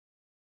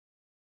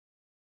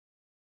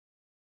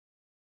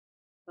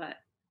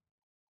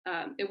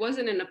It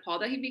wasn't in Nepal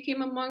that he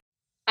became a monk.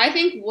 I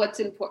think what's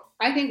important.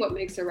 I think what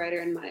makes a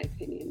writer, in my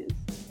opinion,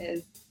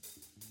 is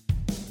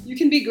you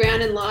can be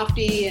grand and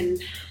lofty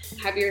and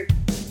have your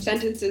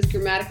sentences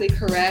grammatically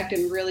correct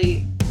and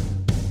really,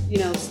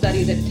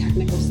 study the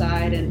technical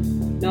side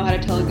and know how to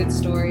tell a good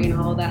story and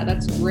all of that.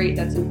 That's great.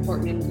 That's an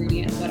important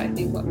ingredient. But I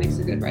think what makes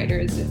a good writer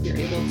is if you're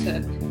able to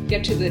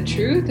get to the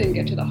truth and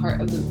get to the heart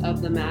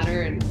of the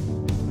matter. And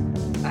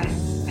I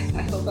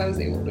hope I was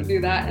able to do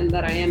that, and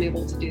that I am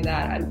able to do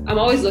that. I'm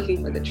always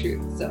looking for the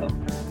truth. So.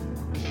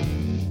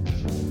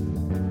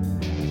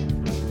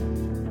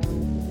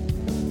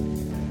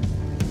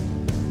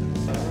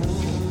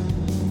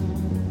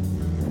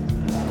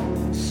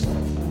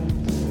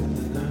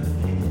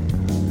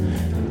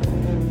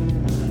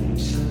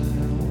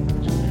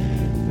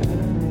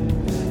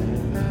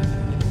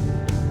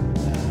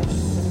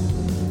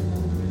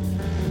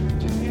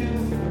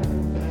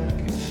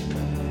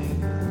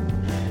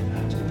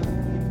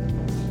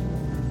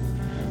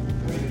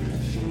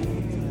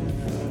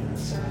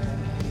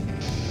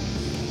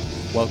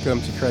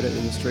 Welcome to Credit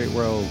in the Straight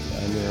World.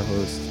 I'm your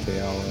host,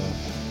 Kayala,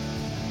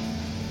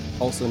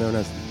 also known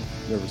as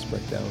Nervous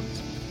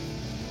Breakdowns.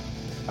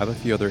 I have a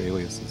few other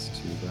aliases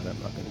too, but I'm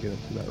not going to get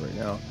into that right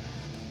now.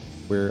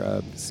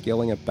 We're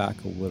scaling it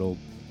back a little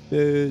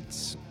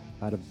bit,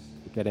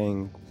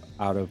 getting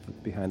out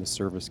of behind the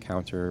service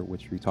counter,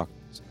 which we talked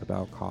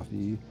about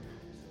coffee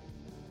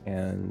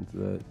and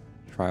the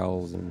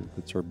trials and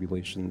the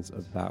turbulations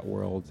of that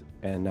world.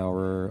 And now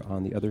we're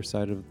on the other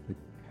side of the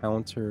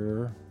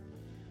counter,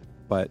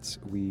 but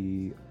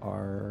we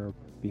are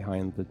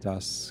behind the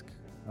desk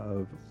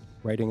of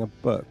writing a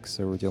book.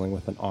 So we're dealing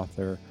with an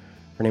author.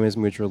 Her name is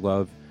Mudra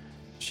Love.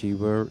 She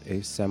wrote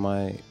a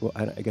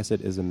I guess it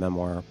is a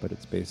memoir, but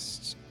it's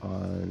based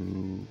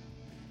on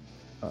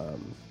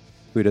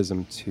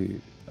Buddhism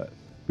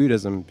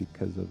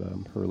because of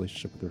her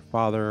relationship with her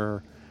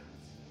father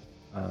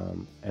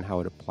and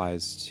how it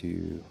applies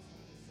to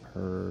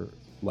her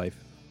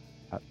life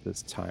at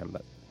this time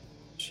that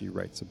she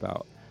writes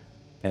about.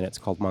 And it's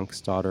called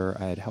Monk's Daughter.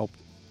 I had helped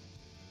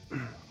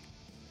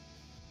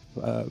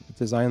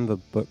design the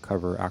book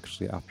cover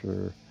actually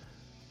after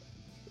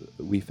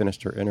we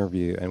finished her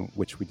interview, and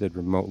which we did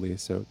remotely.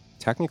 So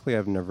technically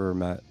I've never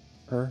met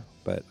her,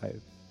 but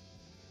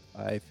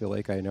I feel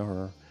like I know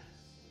her.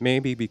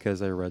 Maybe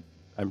because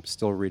I'm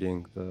still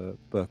reading the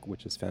book,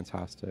 which is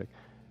fantastic.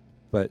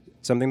 But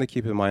something to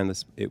keep in mind,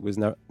 it was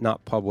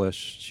not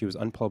published. She was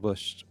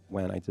unpublished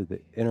when I did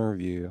the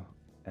interview,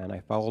 and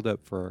I followed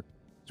up for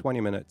 20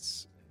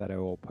 minutes that I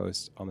will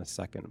post on the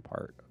second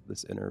part of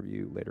this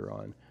interview later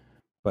on.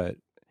 But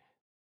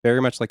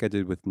very much like I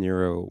did with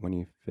Nero when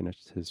he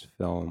finished his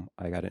film,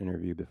 I got an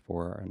interview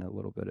before and a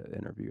little bit of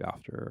interview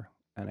after.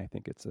 And I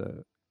think it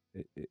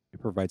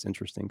provides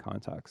interesting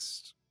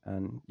context,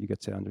 and you get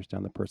to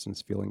understand the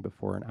person's feeling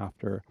before and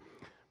after.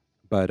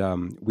 But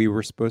we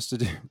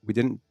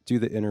didn't do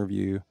the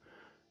interview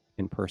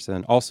in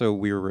person. Also,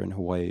 we were in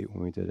Hawaii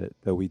when we did it,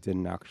 though we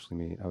didn't actually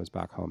meet. I was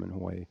back home in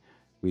Hawaii.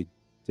 We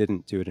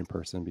didn't do it in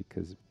person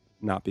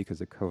not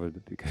because of COVID,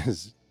 but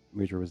because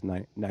Mudra was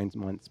 9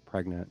 months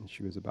pregnant and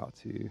she was about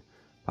to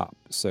pop.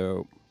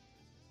 So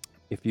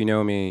if you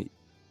know me,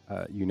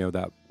 you know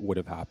that would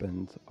have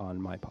happened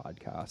on my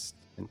podcast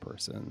in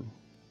person,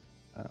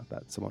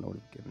 that someone would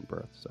have given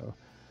birth. So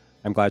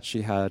I'm glad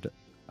she had it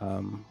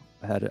on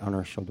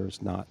her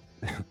shoulders not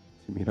to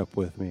meet up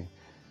with me.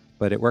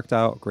 But it worked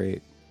out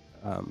great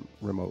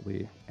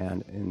remotely,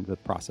 and in the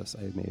process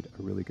I made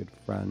a really good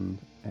friend,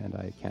 and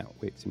I can't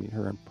wait to meet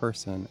her in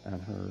person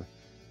and her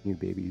new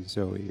baby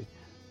Zoe.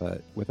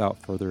 But without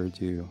further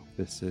ado,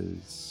 this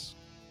is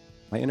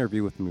my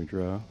interview with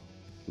Mudra,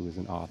 who is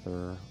an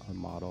author, a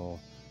model,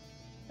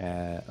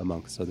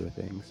 amongst other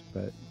things.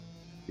 But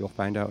you'll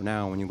find out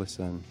now when you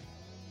listen.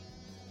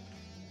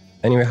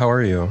 Anyway, how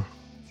are you?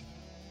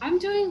 I'm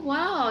doing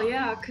well,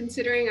 yeah,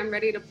 considering I'm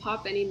ready to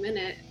pop any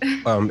minute.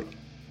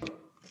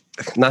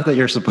 Not that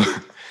you're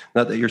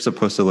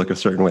supposed to look a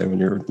certain way when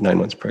you're 9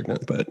 months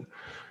pregnant, but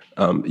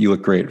you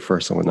look great for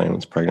someone 9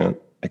 months pregnant.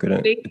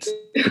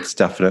 It's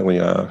definitely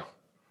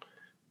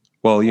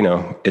we're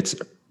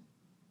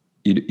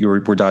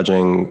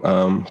dodging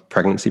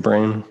pregnancy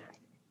brain.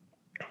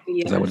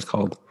 Yes. Is that what it's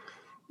called?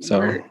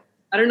 So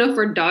I don't know if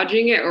we're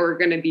dodging it or we're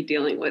going to be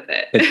dealing with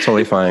it. It's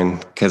totally fine,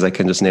 because I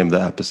can just name the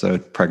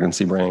episode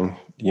Pregnancy Brain.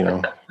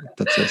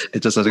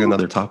 It just is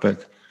another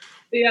topic.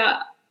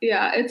 Yeah,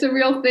 it's a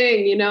real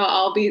thing.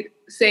 I'll be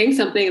saying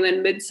something and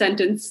then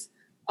mid-sentence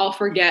I'll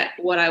forget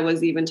what I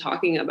was even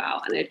talking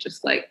about, and it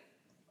just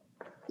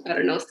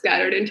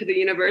scattered into the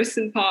universe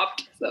and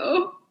popped.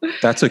 So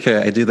that's okay.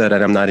 I do that,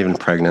 and I'm not even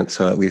pregnant,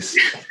 so at least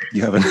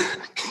you have an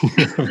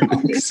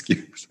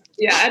excuse.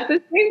 Yeah, at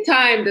the same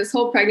time, this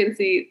whole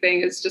pregnancy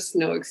thing is just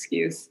no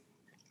excuse.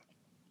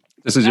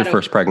 This is your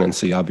first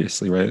pregnancy,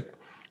 obviously, right?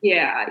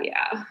 Yeah.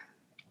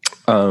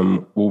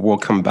 We'll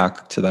come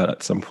back to that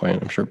at some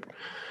point. I'm sure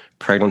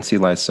pregnancy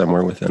lies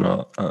somewhere within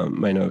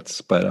my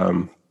notes. But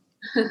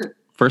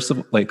first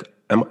of all,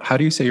 how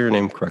do you say your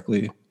name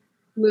correctly?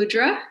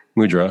 Mudra.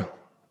 Mudra.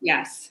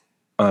 Yes.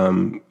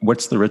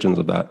 What's the origins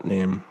of that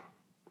name?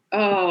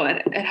 Oh,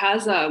 it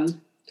has a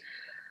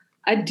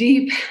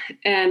deep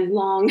and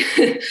long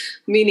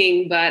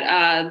meaning,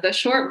 but the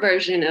short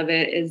version of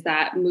it is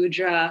that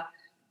Mudra.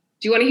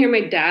 Do you want to hear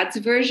my dad's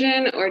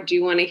version, or do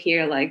you want to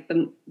hear like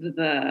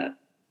the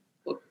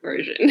book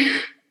version?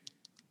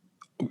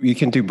 You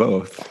can do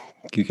both.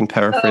 You can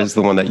paraphrase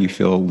the one that you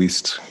feel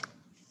least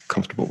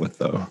comfortable with,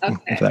 though,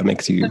 if that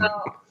makes you.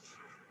 So,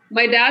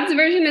 my dad's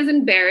version is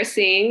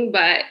embarrassing,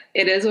 but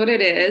it is what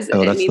it is.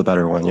 Oh, that's the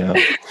better one, yeah.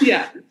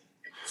 Yeah.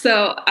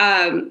 So,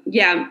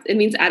 it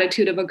means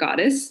attitude of a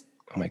goddess.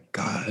 Oh my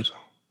God.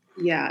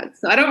 Yeah.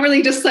 So I don't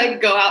really just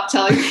like go out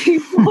telling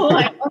people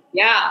like, oh,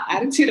 yeah,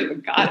 attitude of a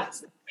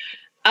goddess.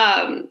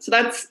 So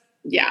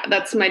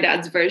that's my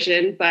dad's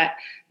version. But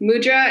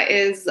mudra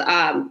is,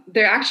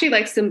 they're actually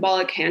like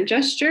symbolic hand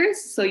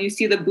gestures. So you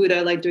see the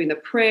Buddha like doing the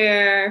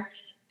prayer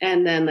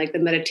and then like the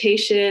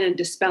meditation and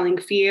dispelling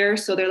fear.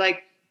 So they're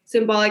like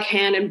symbolic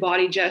hand and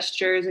body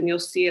gestures. And you'll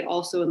see it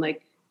also in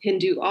like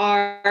Hindu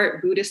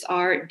art, Buddhist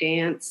art,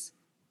 dance.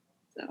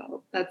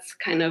 So that's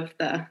kind of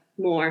the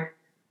more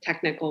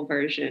technical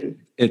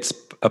version. It's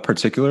a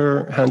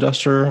particular hand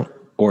gesture,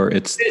 or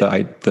it's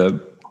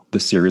the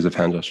series of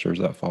hand gestures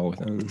that fall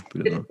within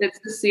Buddhism? It's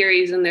the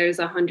series, and there's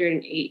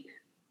 108.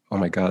 Oh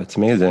my God, it's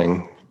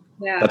amazing.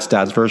 Yeah. That's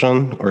Dad's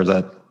version, or is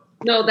that?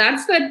 No,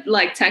 that's the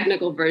like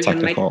technical version.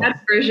 Technical. My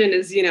dad's version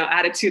is,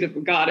 attitude of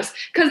a goddess.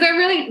 Because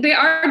they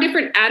are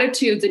different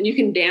attitudes, and you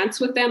can dance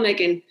with them, like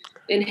in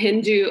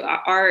Hindu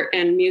art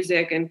and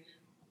music and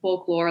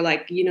folklore,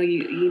 like,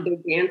 they're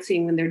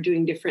dancing when they're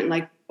doing different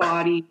like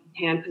body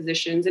hand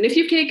positions. And if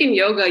you've taken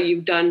yoga,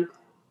 you've done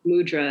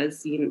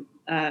mudras.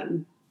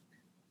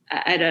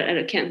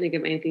 I can't think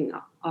of anything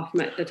off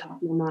the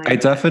top of my mind. I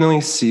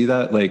definitely see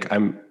that. Like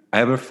I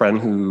have a friend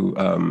who,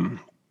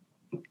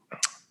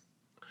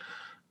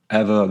 I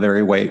have a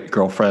very white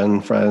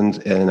girlfriend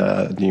in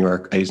New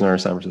York. I used to know her in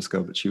San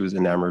Francisco, but she was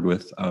enamored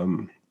with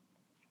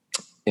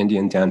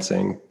Indian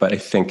dancing. But I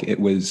think it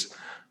was,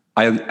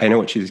 I know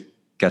what she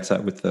gets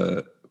at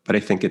but I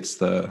think it's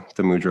the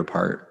mudra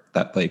part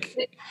that like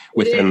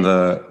within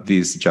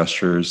these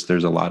gestures,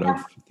 there's a lot of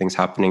things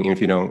happening. Even if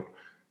you don't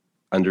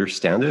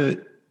understand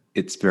it,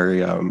 it's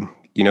very,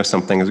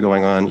 something is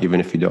going on, even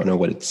if you don't know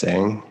what it's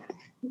saying.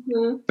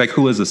 Mm-hmm. Like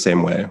hula is the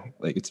same way.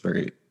 Like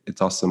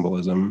it's all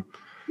symbolism.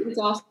 It's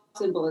all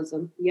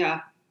symbolism,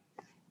 yeah.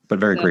 But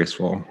very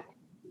graceful.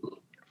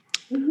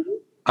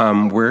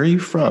 Mm-hmm. Where are you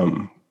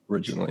from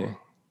originally?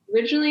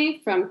 Originally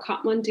from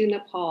Kathmandu,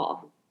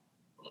 Nepal.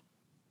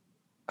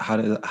 How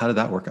did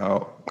that work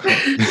out?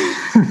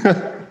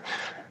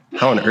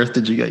 How on earth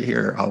did you get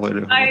here?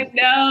 I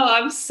know,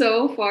 I'm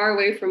so far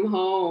away from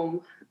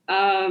home.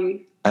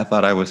 I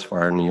thought I was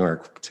far in New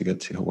York to get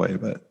to Hawaii,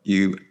 but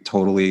you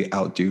totally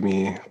outdo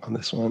me on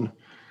this one.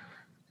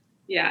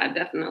 Yeah,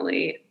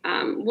 definitely.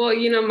 Well,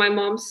 my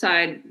mom's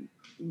side,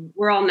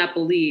 we're all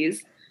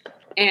Nepalese.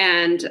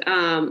 And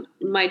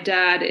my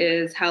dad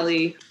is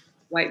Hali,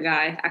 white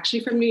guy,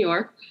 actually from New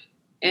York.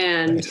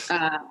 And nice.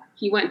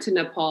 He went to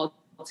Nepal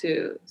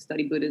to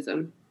study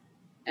Buddhism.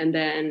 And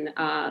then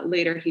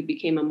later he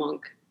became a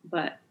monk.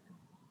 But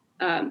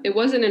it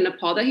wasn't in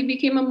Nepal that he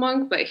became a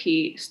monk, but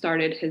he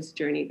started his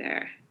journey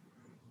there.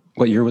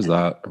 What year was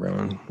that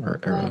around?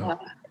 Or era?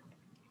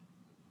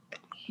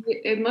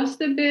 It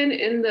must have been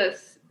in the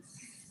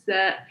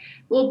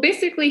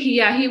basically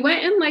he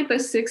went in like the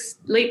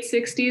late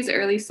 60s,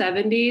 early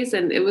 70s,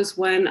 and it was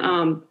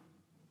when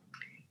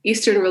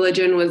Eastern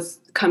religion was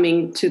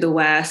coming to the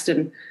West,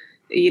 and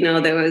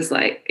there was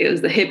it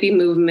was the hippie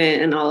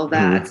movement and all of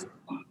that.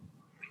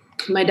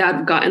 Mm-hmm. My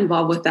dad got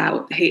involved with that,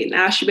 with Haight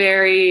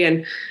Ashbury,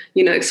 and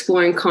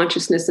exploring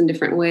consciousness in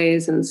different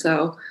ways, and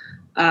so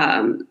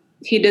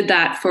he did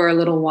that for a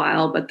little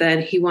while, but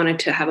then he wanted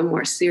to have a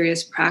more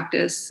serious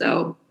practice,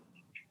 so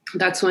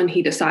that's when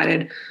he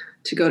decided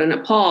to go to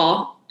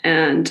Nepal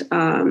and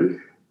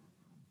kind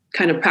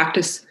of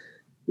practice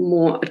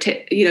more,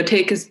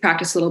 take his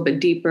practice a little bit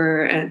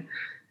deeper and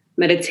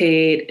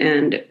meditate.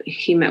 And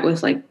he met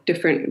with like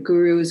different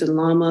gurus and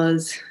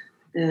lamas.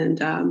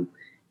 And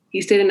he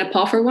stayed in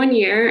Nepal for 1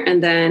 year.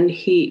 And then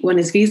when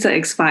his visa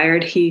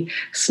expired, he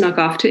snuck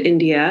off to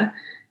India.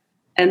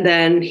 And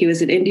then he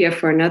was in India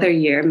for another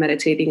year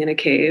meditating in a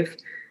cave.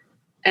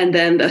 And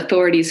then the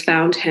authorities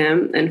found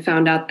him and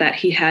found out that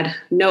he had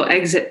no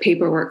exit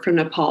paperwork from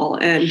Nepal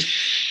and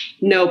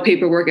no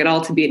paperwork at all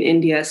to be in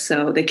India.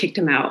 So they kicked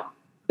him out.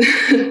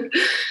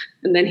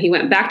 And then he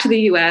went back to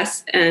the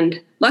US.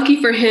 And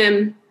lucky for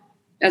him,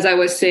 as I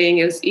was saying,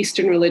 it was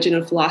Eastern religion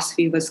and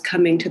philosophy was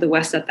coming to the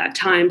West at that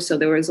time. So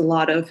there was a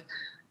lot of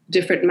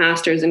different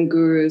masters and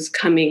gurus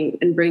coming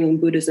and bringing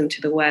Buddhism to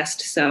the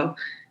West. So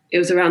it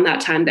was around that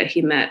time that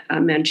he met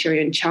a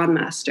Manchurian Chan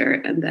master,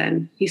 and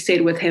then he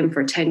stayed with him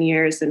for 10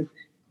 years and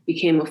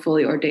became a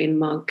fully ordained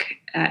monk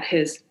at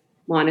his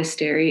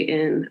monastery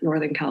in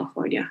Northern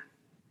California.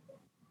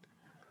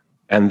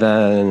 And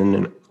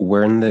then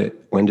when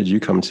did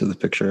you come to the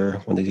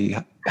picture? When did he?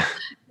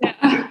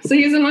 Yeah. So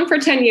he was a monk for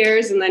 10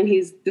 years, and then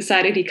he's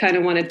decided he kind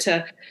of wanted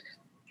to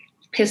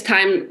his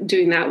time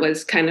doing that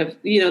was kind of,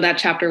 that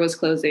chapter was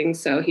closing.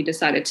 So he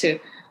decided to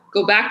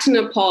go back to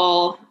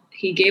Nepal.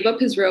 He gave up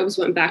his robes,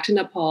 went back to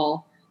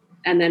Nepal,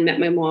 and then met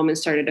my mom and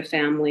started a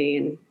family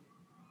and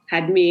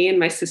had me and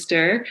my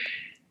sister.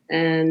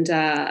 And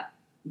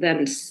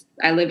then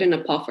I lived in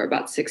Nepal for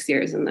about 6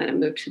 years, and then I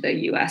moved to the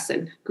US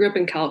and grew up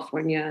in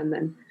California, and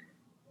then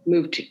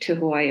moved to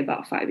Hawaii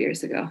about 5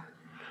 years ago.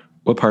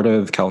 What part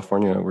of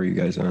California were you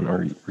guys in,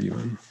 or were you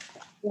in?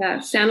 Yeah,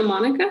 Santa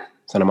Monica.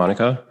 Santa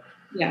Monica?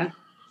 Yeah.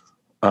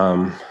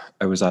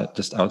 I was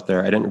just out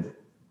there.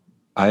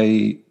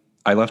 I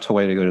left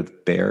Hawaii to go to the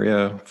Bay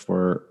Area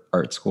for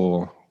art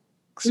school.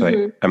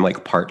 So I'm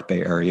like part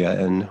Bay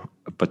Area,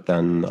 but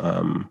then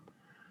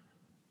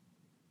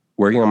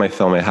working on my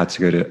film, I had to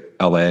go to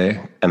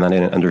LA, and then I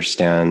didn't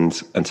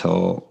understand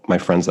until my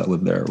friends that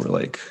lived there were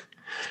like,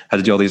 had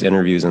to do all these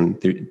interviews, and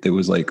it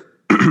was like,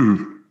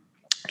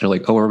 they're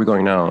like, oh, where are we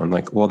going now? I'm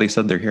like, well, they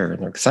said they're here. And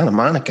they're like, Santa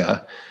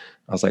Monica.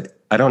 I was like,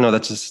 I don't know.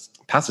 That's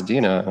just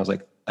Pasadena. I was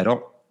like,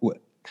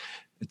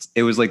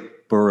 it was like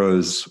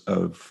boroughs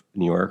of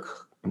New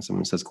York. When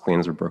someone says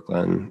Queens or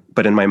Brooklyn,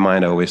 but in my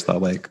mind, I always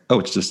thought like, oh,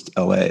 it's just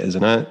LA,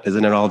 isn't it?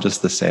 Isn't it all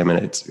just the same? And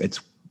it's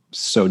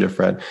so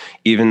different.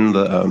 Even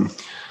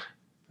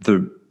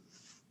the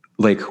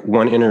like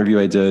one interview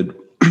I did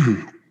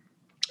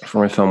for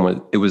my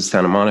film, it was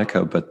Santa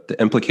Monica, but the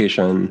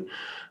implication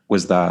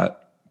was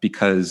that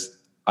because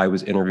I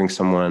was interviewing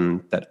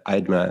someone that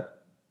I'd met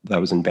that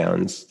was in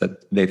bands,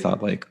 that they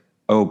thought like,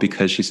 oh,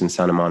 because she's in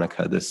Santa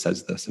Monica, this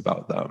says this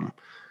about them,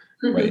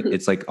 right?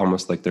 It's like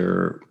almost like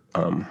their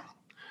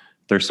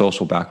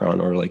social background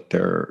or like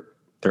their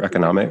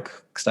economic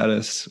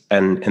status.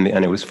 And in the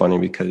end, it was funny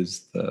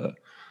because the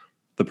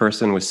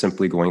person was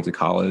simply going to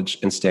college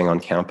and staying on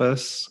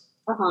campus,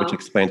 which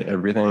explained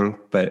everything.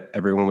 But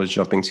everyone was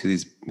jumping to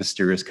these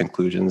mysterious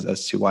conclusions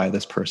as to why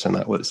this person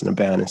that was in a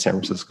band in San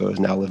Francisco is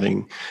now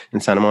living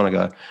in Santa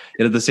Monica.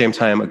 Yet at the same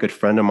time, a good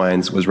friend of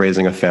mine was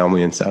raising a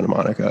family in Santa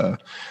Monica.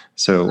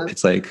 So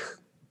it's like,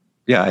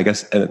 yeah, I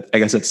guess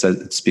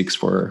it speaks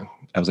for,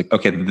 I was like,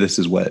 okay, this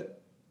is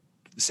what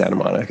Santa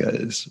Monica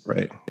is,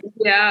 right?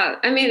 Yeah,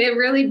 I mean, it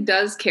really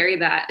does carry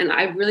that. And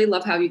I really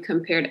love how you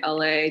compared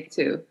LA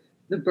to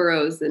the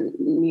boroughs in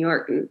New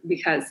York,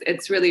 because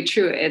it's really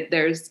true.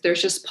 There's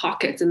just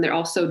pockets, and they're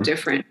all so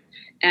different.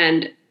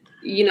 And,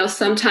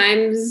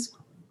 sometimes,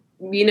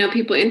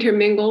 people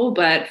intermingle,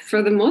 but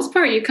for the most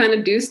part, you kind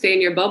of do stay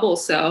in your bubble.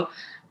 So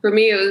for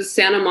me, it was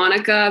Santa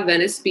Monica,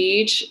 Venice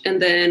Beach,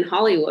 and then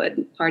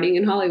Hollywood, partying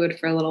in Hollywood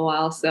for a little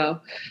while. So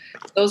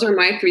those are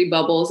my 3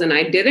 bubbles. And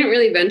I didn't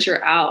really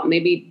venture out,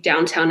 maybe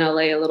downtown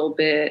LA a little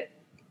bit.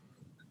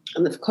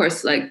 And of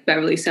course, like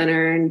Beverly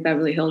Center and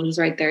Beverly Hills is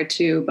right there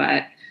too.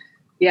 But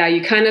yeah,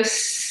 you kind of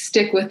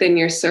stick within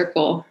your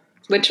circle,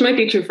 which might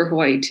be true for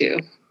Hawaii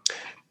too.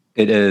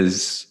 It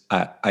is.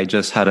 I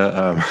just had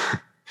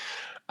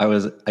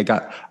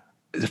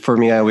for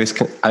me, I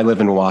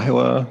live in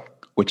Wahiawa,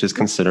 which is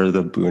considered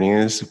the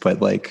boonies,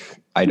 but like,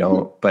 I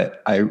don't,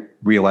 but I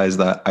realized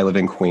that I live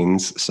in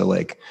Queens. So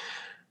like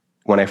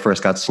when I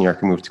first got to New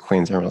York and moved to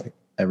Queens,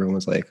 everyone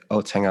was like,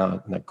 oh, hang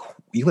out. I'm like,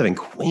 you live in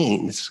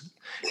Queens?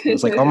 It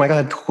was like, oh my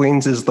God,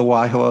 Queens is the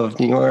Wahiawa of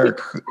New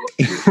York.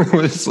 It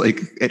was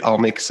like, it all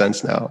makes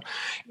sense now.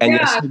 And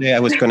yesterday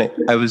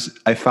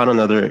I found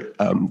another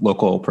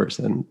local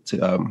person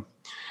to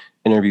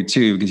interview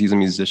too, because he's a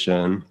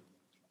musician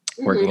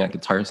working at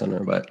Guitar Center.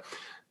 But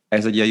I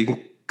said, yeah, you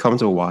can come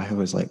to Hawaii. He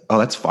was like, oh,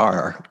 that's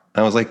far.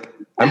 I was like,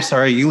 I'm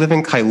sorry, you live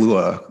in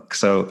Kailua,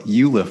 so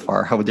you live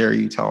far. How dare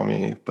you tell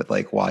me? But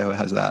like, Wahiawa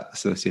has that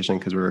association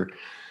because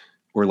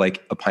we're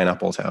like a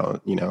pineapple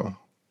town,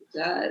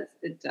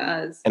 It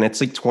does. And it's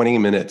like 20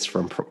 minutes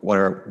from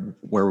where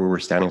we were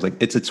standing. It's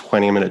like, it's a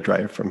 20-minute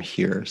drive from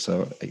here.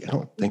 So I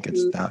don't think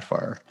it's that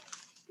far.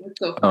 That's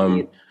so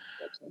funny.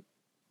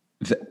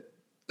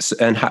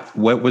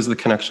 What was the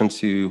connection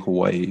to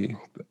Hawaii,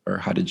 or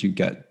how did you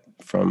get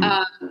from?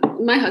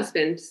 My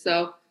husband.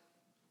 So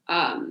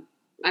I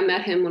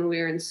met him when we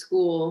were in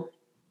school.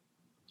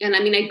 And I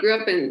mean, I grew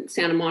up in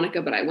Santa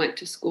Monica, but I went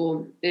to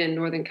school in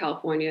Northern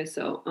California.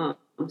 So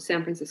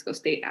San Francisco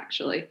State,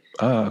 actually.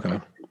 Oh, okay.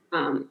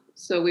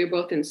 So we were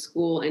both in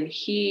school, and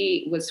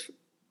he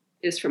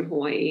is from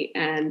Hawaii.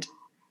 And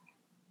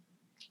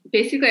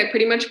basically, I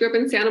pretty much grew up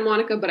in Santa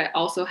Monica, but I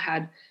also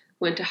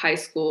went to high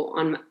school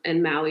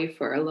in Maui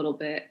for a little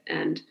bit.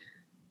 And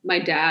my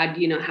dad,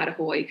 had a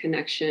Hawaii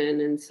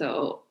connection. And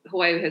so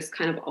Hawaii has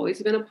kind of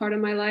always been a part of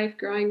my life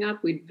growing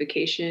up. We'd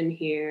vacation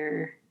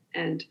here.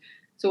 And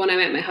so when I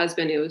met my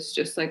husband, it was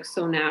just like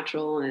so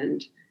natural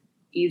and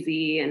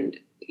easy. And,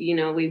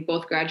 we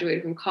both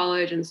graduated from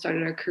college and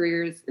started our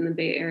careers in the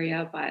Bay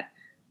Area, but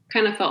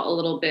kind of felt a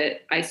little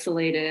bit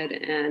isolated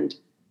and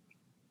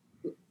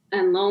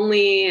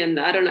lonely. And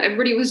I don't know,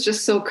 everybody was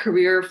just so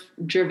career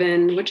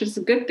driven, which is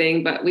a good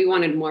thing, but we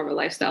wanted more of a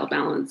lifestyle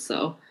balance.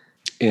 So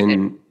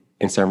in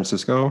San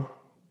Francisco,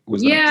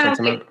 was that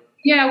sentiment?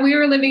 Yeah, we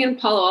were living in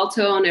Palo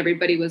Alto, and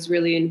everybody was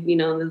really in,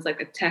 there's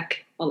like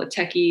all the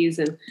techies,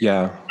 and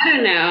yeah, I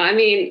don't know. I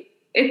mean,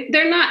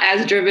 they're not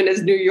as driven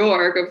as New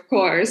York, of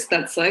course.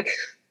 That's like,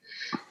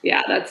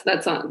 yeah, that's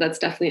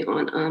definitely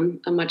on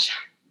a much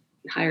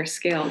higher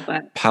scale.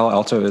 But Palo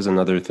Alto is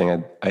another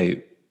thing.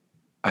 I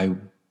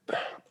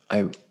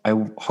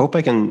hope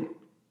I can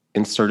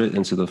insert it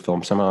into the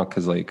film somehow,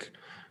 because like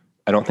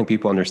I don't think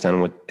people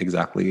understand what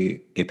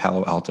exactly a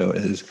Palo Alto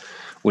is,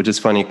 which is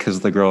funny because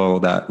the girl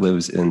that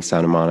lives in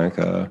Santa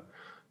Monica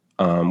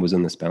was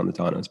in this band, the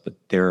Donnas, but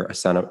they're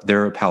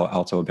a Palo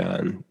Alto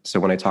band. So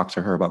when I talked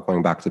to her about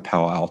going back to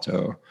Palo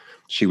Alto,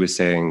 she was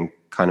saying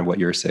kind of what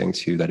you're saying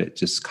too, that it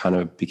just kind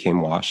of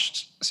became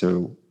washed.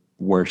 So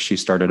where she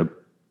started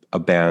a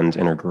band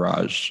in her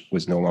garage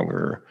was no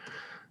longer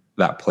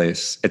that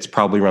place. It's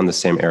probably around the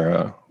same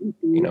era,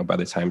 you know, by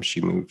the time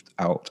she moved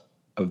out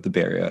of the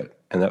Bay Area.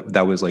 And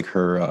that was like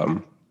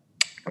her,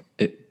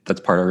 that's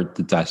part of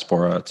the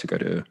diaspora to go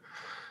to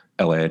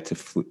LA to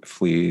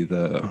flee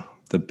the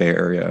Bay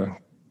Area,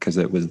 because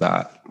it was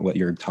that, what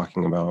you're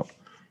talking about.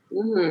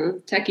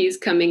 Techies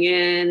coming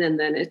in, and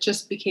then it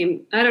just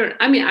became, I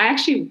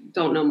actually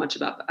don't know much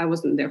about, I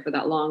wasn't there for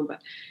that long,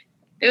 but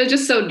it was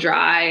just so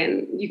dry,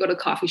 and you go to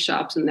coffee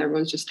shops and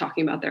everyone's just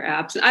talking about their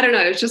apps. I don't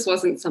know. It just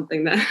wasn't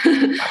something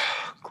that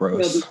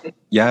gross.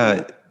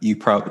 Yeah.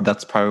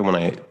 That's probably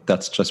when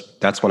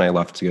that's when I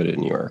left to go to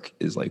New York,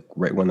 is like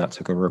right when that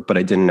took over, but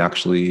I didn't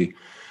actually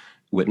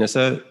witness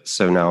it.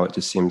 So now it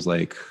just seems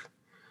like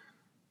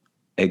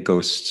a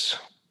ghost,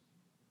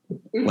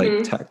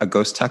 like a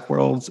ghost tech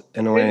world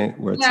in a way,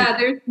 where it's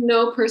there's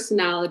no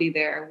personality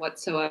there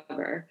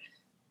whatsoever.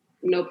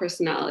 No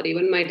personality.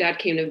 When my dad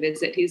came to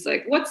visit, he's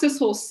like, what's this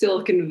whole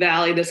Silicon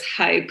Valley, this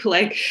hype?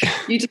 Like,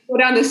 you just go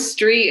down the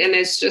street and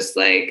it's just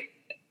like,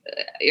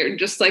 you're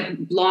just like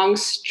long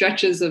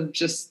stretches of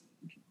just,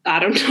 I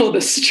don't know, the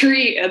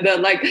street. And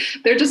then like,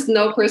 there's just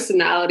no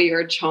personality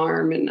or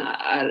charm. And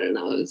I don't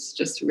know, it's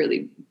just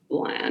really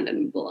bland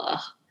and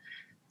blah.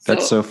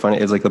 That's so funny.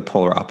 It's like the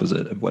polar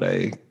opposite of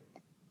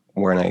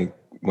when I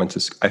went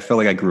to, I feel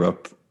like I grew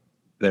up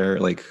there,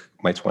 like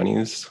my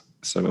 20s.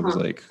 So it was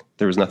like,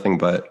 there was nothing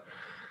but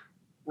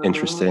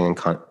interesting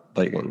and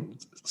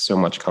and so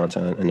much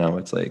content. And now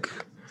it's like,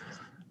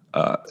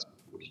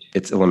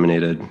 it's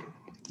eliminated.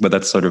 But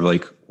that's sort of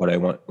like what I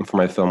want for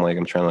my film. Like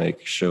I'm trying to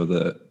like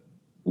show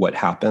what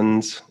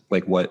happened,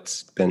 like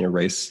what's been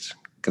erased,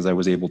 because I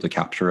was able to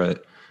capture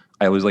it.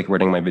 I was like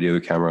running my video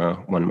camera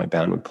when my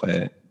band would play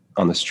it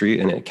on the street,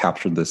 and it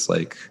captured this,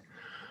 like,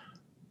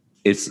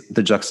 it's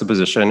the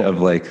juxtaposition of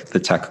like the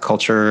tech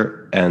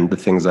culture and the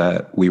things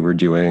that we were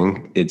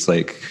doing. It's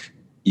like,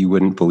 you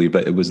wouldn't believe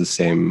that it was the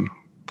same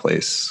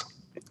place,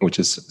 which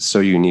is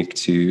so unique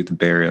to the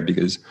Bay Area,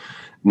 because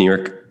New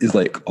York is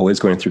like always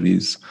going through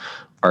these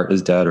art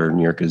is dead or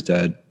New York is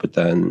dead, but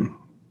then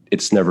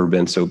it's never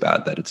been so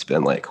bad that it's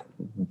been like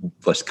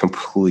just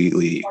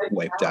completely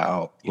wiped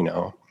out, you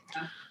know?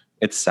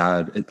 It's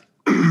sad.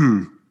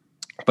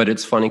 But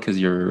it's funny because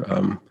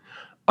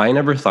I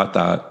never thought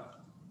that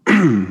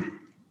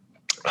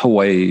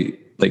Hawaii,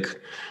 like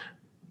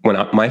when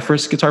my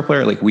first guitar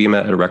player, like we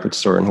met at a record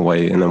store in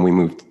Hawaii, and then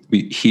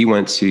he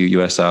went to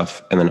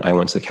USF, and then I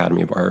went to the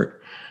Academy of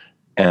Art.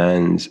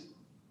 And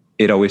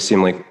it always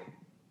seemed like,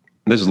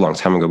 this is a long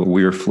time ago, but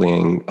we were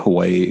fleeing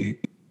Hawaii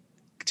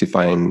to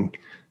find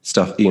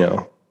stuff, you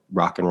know,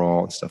 rock and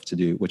roll and stuff to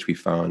do, which we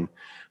found.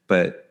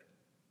 But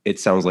it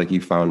sounds like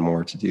you found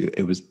more to do.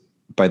 It was,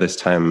 by this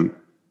time,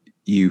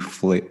 you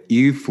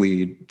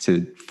fleed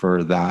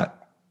for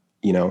that,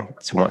 you know,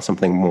 to want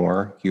something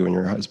more, you and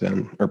your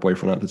husband or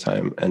boyfriend at the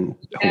time, and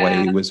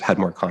Hawaii had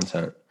more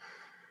content.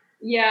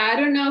 Yeah, I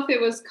don't know if it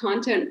was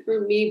content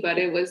for me, but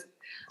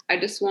I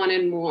just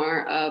wanted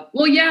more of,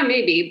 well, yeah,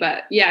 maybe,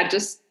 but yeah,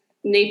 just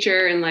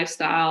nature and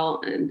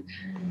lifestyle. And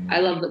I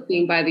love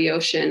being by the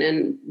ocean,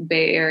 and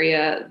Bay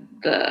Area,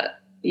 the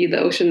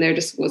ocean there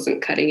just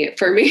wasn't cutting it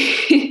for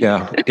me.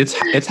 Yeah,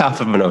 it's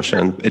half of an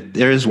ocean.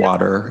 There is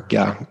water.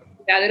 Yeah.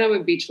 Yeah, they don't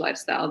have a beach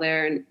lifestyle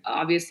there. And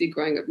obviously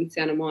growing up in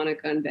Santa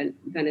Monica and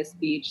Venice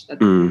Beach,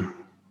 that's a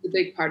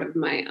big part of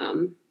my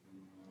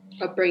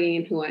upbringing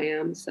and who I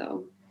am.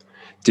 So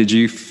did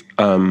you,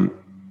 so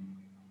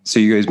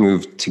you guys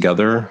moved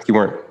together? You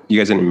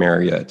guys didn't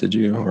marry yet, did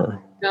you?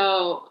 Or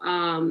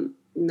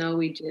no,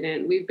 we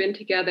didn't. We've been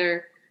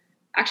together.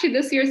 Actually,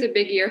 this year is a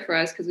big year for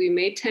us because we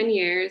made 10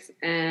 years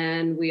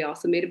and we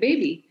also made a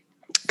baby.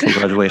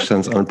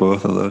 Congratulations on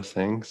both of those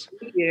things.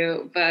 Thank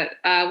you. But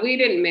we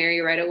didn't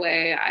marry right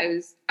away.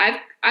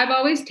 I've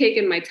always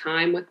taken my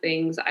time with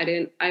things.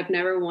 I've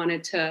never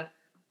wanted to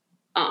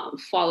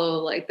follow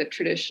like the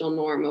traditional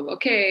norm of,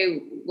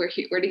 okay, we're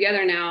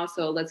together now,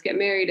 so let's get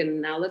married,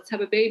 and now let's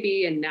have a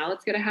baby, and now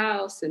let's get a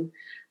house. And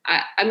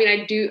I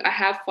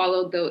have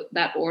followed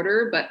that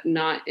order, but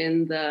not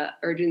in the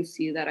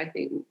urgency that I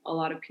think a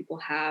lot of people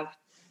have.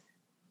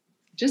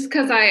 Just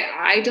because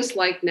I just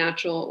like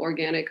natural,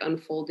 organic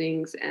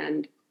unfoldings,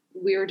 and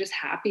we were just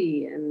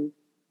happy and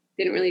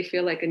didn't really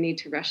feel like a need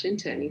to rush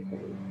into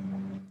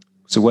anything.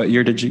 So what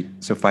year did you?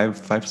 So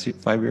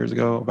 5 years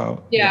ago,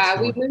 about?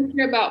 Yeah, we moved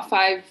here about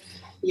 5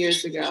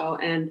 years ago,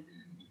 and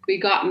we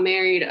got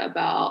married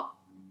about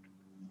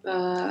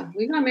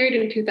We got married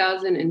in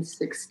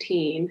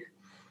 2016.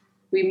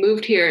 We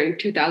moved here in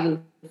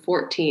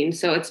 2014,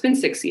 so it's been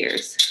 6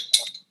 years.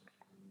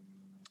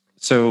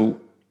 So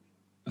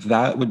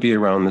that would be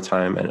around the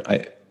time, and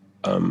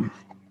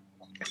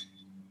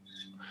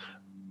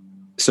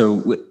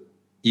so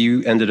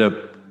you ended up,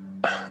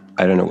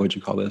 I don't know, what would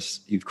you call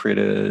this? You've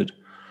created,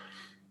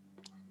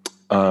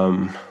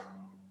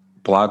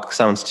 blog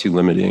sounds too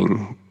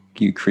limiting.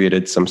 You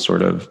created some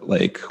sort of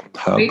like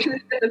hub.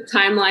 The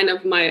timeline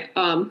of my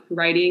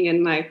writing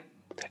and my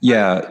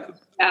yeah.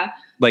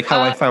 Like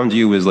how I found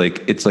you was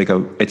like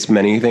it's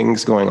many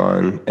things going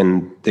on,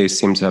 and they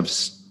seem to have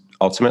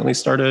ultimately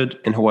started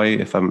in Hawaii,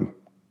 if I'm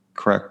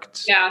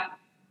correct. Yeah.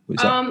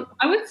 I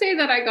would say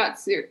that I got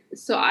serious.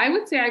 So I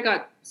would say I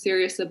got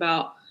serious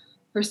about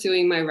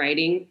pursuing my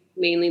writing.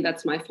 Mainly,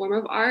 that's my form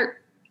of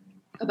art.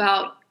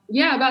 About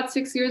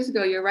 6 years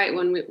ago. You're right.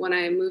 When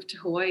I moved to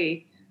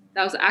Hawaii,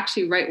 that was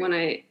actually right when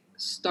I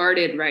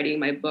started writing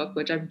my book,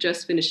 which I'm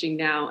just finishing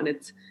now, and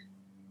it's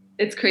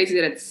crazy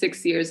that it's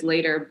 6 years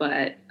later,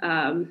 but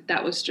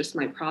that was just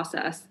my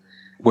process.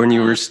 When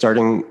you were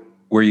starting,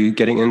 were you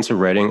getting into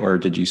writing, or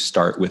did you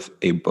start with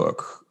a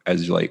book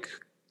as like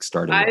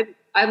starting?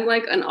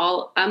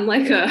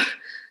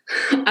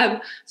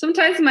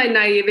 Sometimes my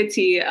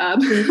naivety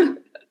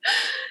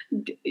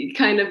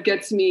kind of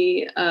gets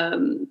me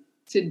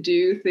to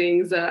do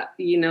things that,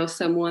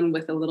 someone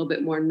with a little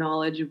bit more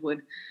knowledge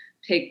would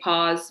take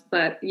pause.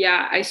 But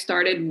yeah, I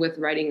started with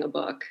writing a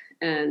book,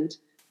 and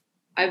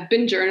I've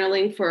been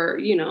journaling for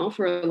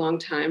a long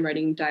time,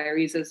 writing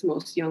diaries as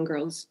most young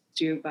girls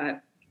do.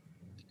 But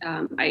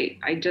I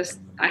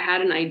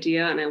had an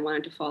idea and I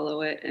wanted to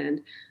follow it,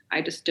 and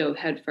I just dove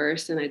head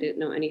first, and I didn't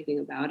know anything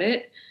about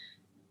it.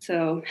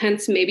 So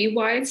hence maybe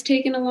why it's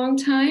taken a long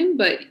time.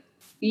 But,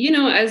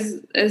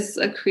 as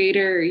a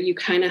creator, you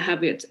kind of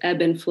have its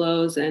ebb and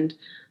flows. And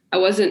I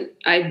was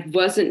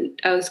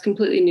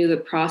completely new to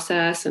the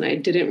process, and I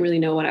didn't really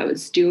know what I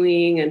was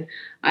doing. And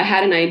I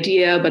had an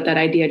idea, but that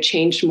idea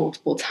changed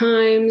multiple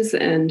times.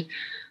 And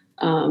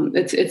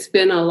it's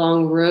been a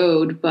long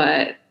road,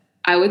 but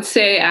I would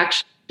say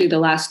actually the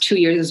last 2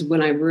 years is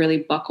when I really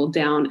buckled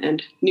down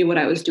and knew what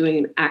I was doing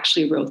and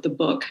actually wrote the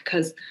book,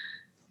 because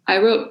I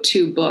wrote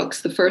 2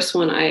 books. The first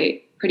one I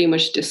pretty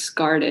much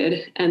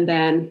discarded. And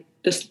then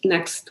this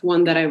next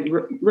one that I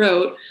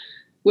wrote,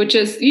 which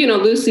is,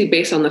 loosely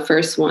based on the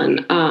first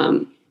one,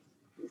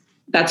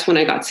 that's when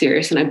I got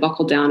serious and I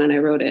buckled down and I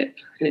wrote it.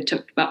 And it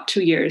took about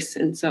 2 years.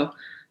 And so I'm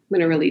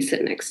going to release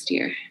it next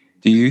year.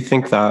 Do you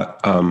think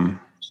that,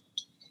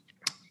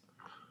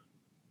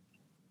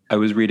 I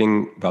was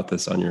reading about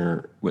this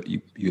on what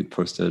you had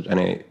posted,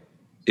 and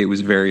it was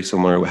very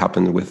similar to what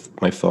happened with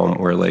my film,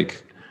 where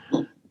like,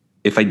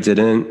 if it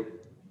didn't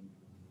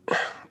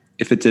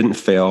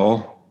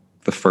fail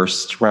the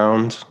first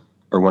round,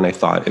 or when I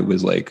thought it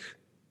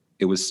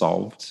was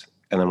solved,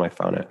 and then I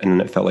found it, and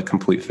then it felt like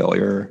complete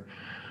failure,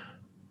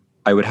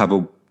 I would have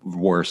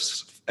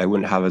I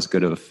wouldn't have as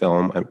good of a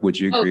film. Would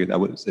you agree? That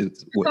was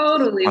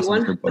totally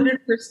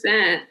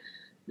 100%.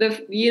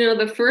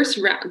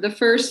 The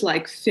first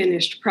like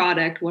finished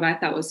product, what I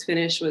thought was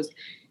finished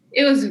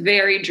it was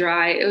very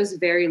dry. It was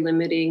very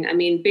limiting. I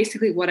mean,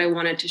 basically what I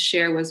wanted to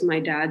share was my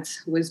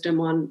dad's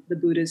wisdom on the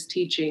Buddha's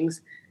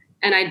teachings.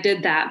 And I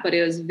did that, but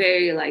it was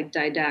very like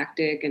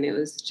didactic. And it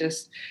was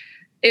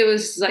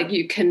like,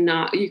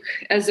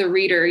 as a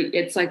reader,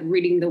 it's like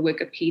reading the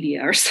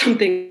Wikipedia or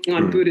something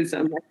on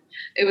Buddhism.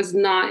 It was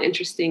not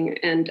interesting.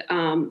 And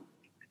I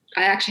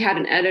actually had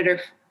an editor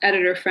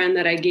friend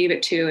that I gave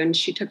it to, and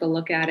she took a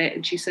look at it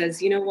and she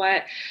says, you know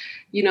what?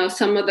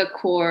 Some of the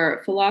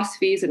core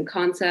philosophies and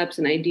concepts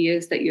and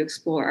ideas that you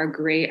explore are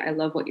great. I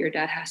love what your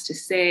dad has to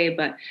say,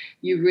 but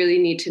you really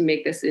need to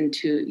make this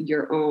into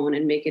your own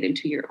and make it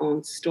into your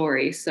own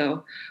story.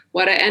 So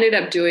what I ended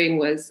up doing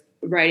was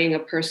writing a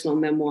personal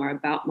memoir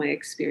about my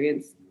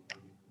experience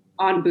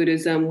on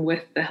Buddhism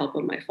with the help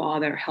of my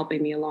father,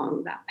 helping me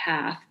along that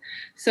path.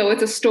 So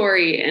it's a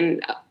story,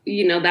 and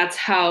that's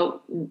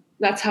how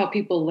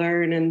people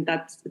learn, and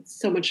it's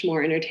so much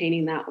more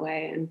entertaining that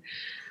way. And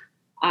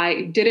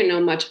I didn't know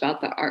much about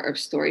the art of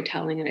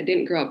storytelling, and I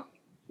didn't grow up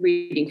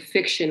reading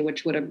fiction,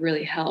 which would have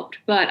really helped.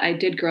 But I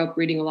did grow up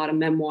reading a lot of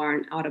memoir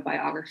and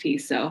autobiography,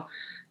 so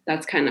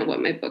that's kind of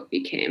what my book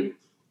became.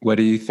 What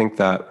do you think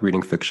that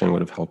reading fiction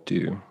would have helped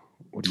you?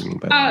 What do you mean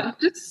by that?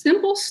 Just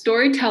simple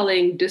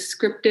storytelling,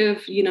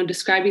 descriptive,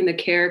 describing the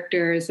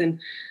characters and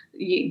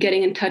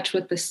getting in touch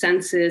with the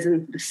senses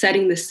and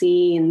setting the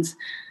scenes.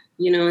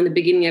 In the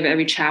beginning of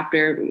every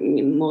chapter,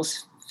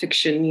 most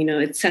fiction,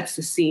 it sets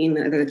the scene,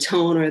 the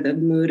tone or the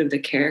mood of the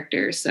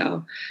character.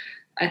 So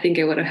I think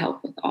it would have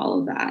helped with all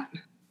of that.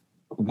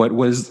 What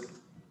was,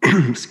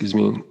 excuse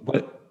me,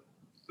 what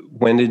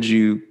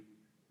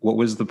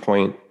was the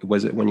point?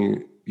 Was it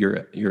when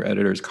your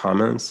editor's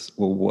comments?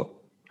 Well,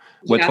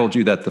 what told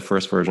you that the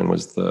first version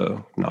was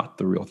not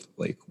the real,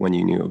 like when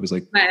you knew it was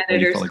like, my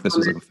editor's you felt like this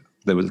was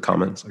there was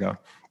comments? Like,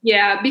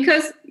 yeah,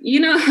 because,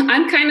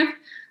 I'm kind of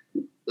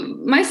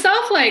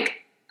myself, like,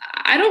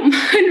 I don't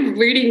mind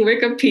reading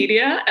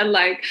Wikipedia, and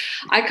like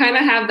I kind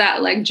of have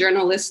that like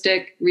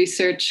journalistic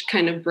research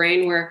kind of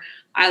brain where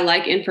I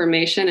like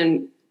information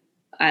and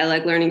I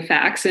like learning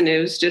facts, and it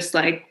was just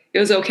like it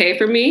was okay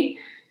for me.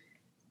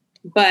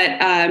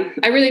 But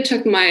I really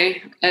took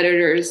my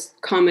editor's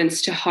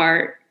comments to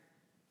heart,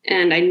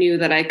 and I knew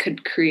that I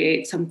could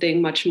create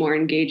something much more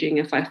engaging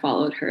if I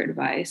followed her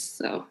advice.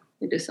 So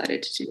I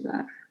decided to do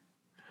that.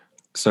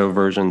 So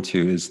version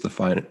 2 is the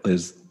final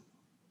is.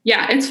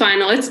 Yeah, it's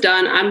final. It's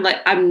done.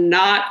 I'm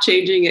not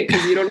changing it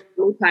because you don't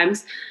know how many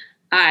times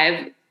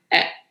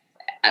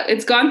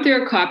it's gone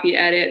through a copy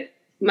edit.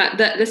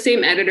 The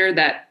same editor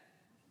that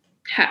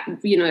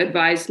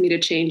advised me to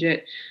change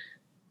it.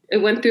 It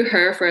went through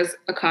her for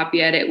a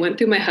copy edit. It went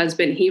through my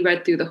husband. He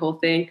read through the whole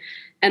thing.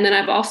 And then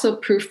I've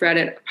also proofread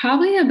it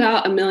probably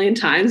about 1 million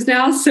times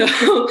now. So,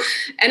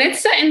 and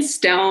it's set in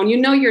stone.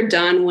 You're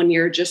done when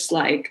you're just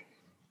like,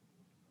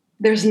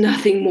 there's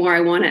nothing more I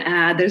want to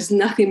add. There's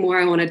nothing more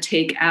I want to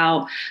take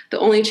out. The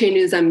only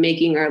changes I'm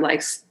making are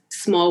like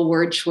small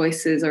word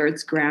choices or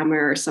it's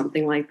grammar or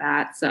something like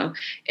that. So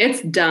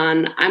it's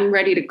done. I'm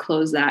ready to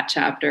close that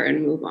chapter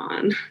and move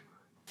on.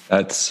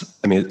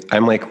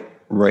 I'm like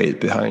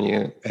right behind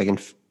you. I can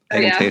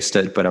taste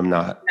it, but I'm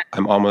not. I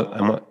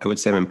would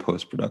say I'm in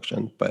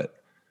post-production,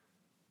 but.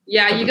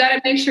 Yeah, you got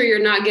to make sure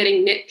you're not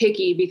getting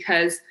nitpicky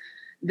because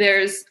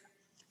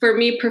for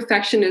me,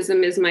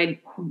 perfectionism is my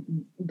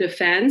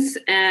defense,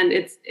 and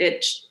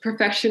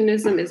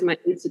perfectionism is my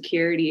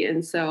insecurity.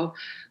 And so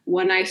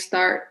when I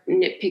start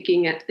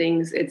nitpicking at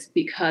things, it's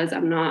because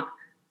I'm not,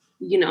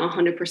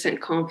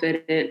 100%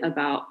 confident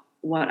about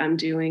what I'm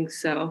doing.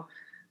 So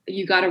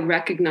you got to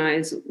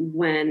recognize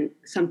when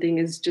something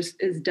is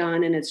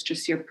done and it's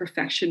just your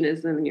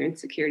perfectionism and your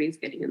insecurities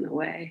getting in the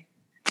way.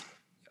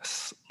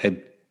 Yes.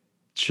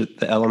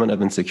 The element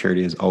of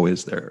insecurity is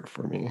always there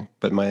for me,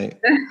 but my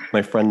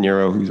friend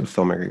Nero, who's a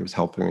filmmaker, he was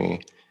helping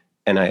me,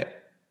 and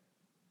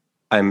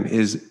I'm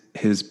his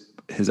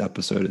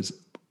episode is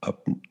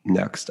up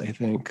next, I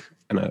think,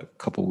 in a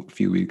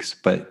few weeks.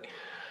 But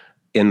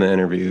in the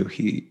interview,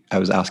 I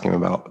was asking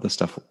him about the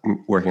stuff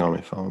working on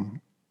my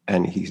film,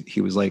 and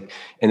he was like,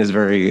 in his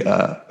very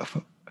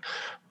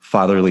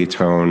fatherly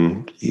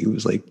tone, he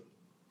was like,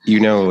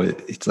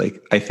 it's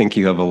like, I think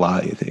you have a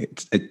lot. You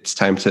think it's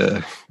time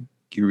to.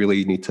 You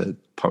really need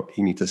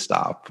to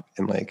stop,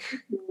 and like,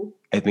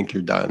 I think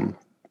you're done.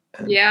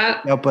 And,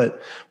 yeah. No,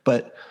 but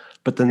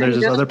then there's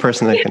this other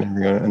person that can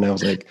interview, and I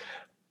was like,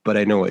 but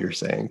I know what you're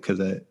saying because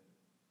I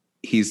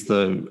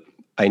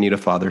need a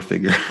father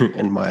figure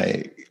in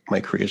my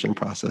creation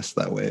process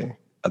that way.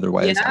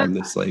 Otherwise, I'm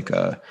this like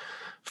a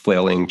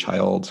flailing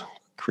child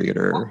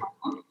creator.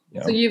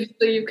 So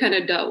you've kind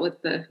of dealt with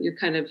the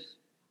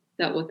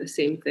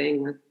same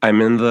thing.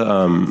 I'm in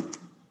the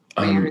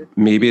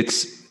maybe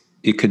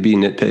it could be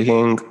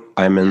nitpicking.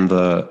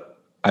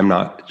 I'm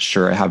not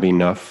sure I have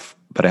enough,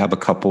 but I have a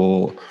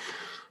couple.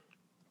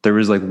 There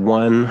was like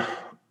one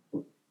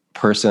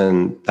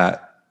person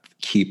that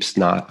keeps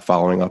not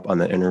following up on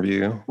the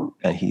interview,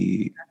 and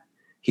he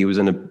was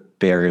in a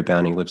Bay Area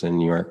band. He lives in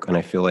New York, and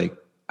I feel like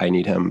I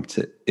need him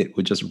it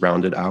would just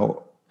round it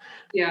out.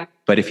 Yeah.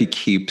 But if he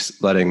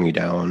keeps letting me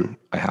down,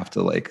 I have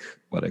to like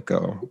let it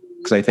go.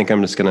 Because I think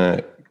I'm just going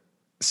to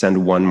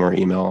send one more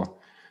email.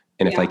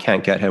 And if I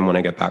can't get him when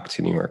I get back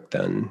to New York,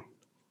 then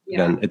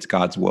it's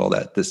God's will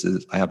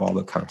that I have all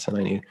the content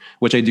I need,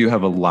 which I do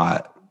have a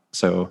lot.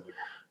 So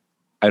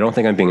I don't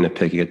think I'm being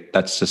nitpicky.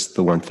 That's just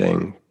the one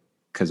thing.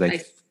 Because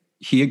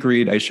he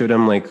agreed. I showed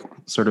him like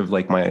sort of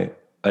like my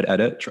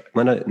edit,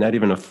 not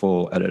even a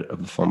full edit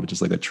of the film, but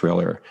just like a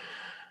trailer.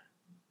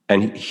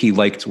 And he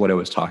liked what I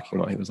was talking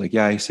about. He was like,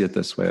 yeah, I see it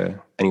this way.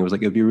 And he was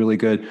like, it'd be really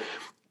good.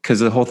 Because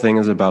the whole thing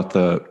is about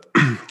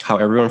how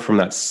everyone from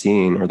that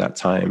scene or that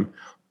time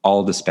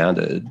all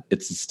disbanded.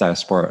 It's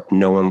diaspora.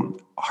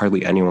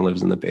 Hardly anyone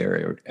lives in the Bay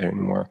Area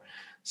anymore.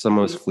 Some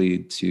of us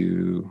fled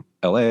to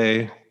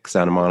LA,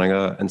 Santa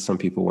Monica, and some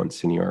people went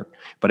to New York.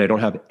 But I don't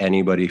have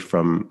anybody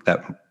from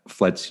that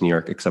fled to New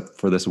York except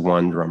for this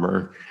one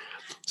drummer.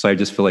 So I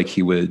just feel like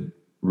he would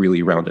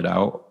really round it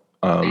out.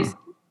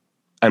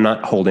 I'm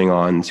not holding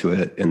on to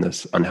it in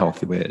this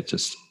unhealthy way.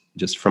 It's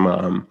just from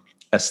a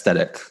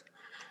aesthetic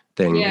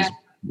thing is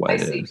what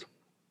it is.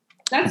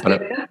 That's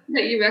good. That's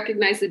that you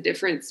recognize the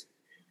difference,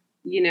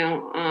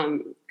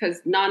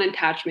 because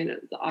non-attachment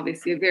is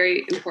obviously a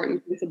very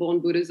important principle in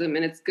Buddhism,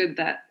 and it's good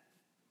that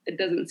it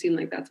doesn't seem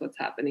like that's what's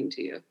happening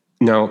to you.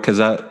 No, because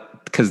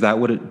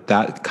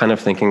that kind of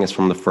thinking is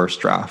from the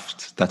first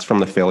draft. That's from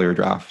the failure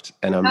draft,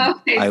 and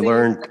I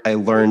learned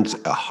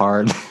a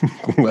hard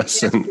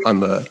lesson on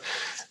the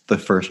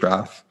first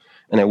draft,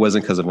 and it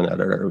wasn't because of an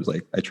editor. It was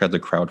like I tried to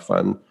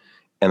crowdfund,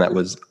 and that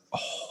was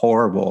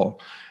horrible.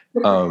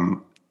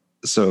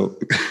 So,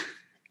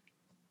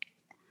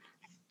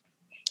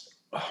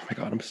 oh my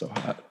God, I'm so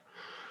hot.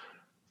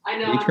 I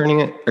know.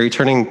 Are you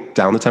turning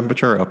down the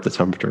temperature or up the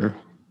temperature?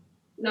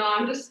 No,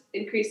 I'm just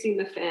increasing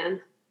the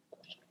fan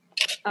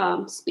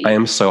speed. I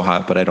am so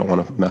hot, but I don't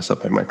want to mess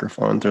up my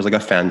microphone. There's like a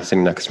fan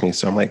sitting next to me,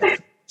 so I'm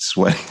like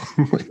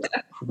sweating like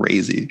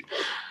crazy.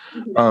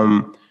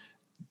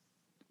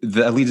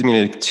 That leads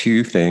me to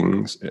two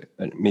things.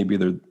 Maybe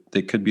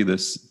they could be the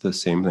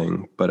same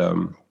thing, but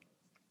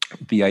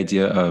the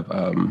idea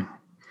of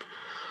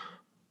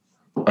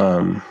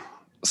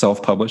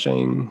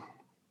self-publishing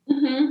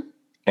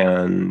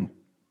and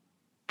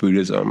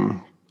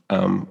Buddhism.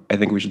 I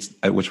think we should.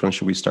 Which one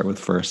should we start with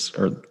first?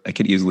 Or I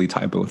could easily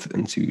tie both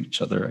into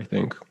each other. I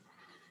think.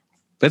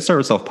 Let's start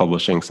with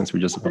self-publishing since we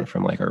just went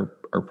from like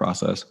our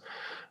process.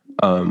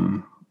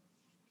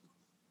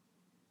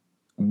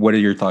 What are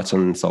your thoughts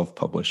on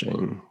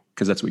self-publishing?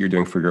 Because that's what you're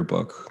doing for your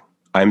book.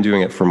 I'm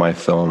doing it for my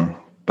film,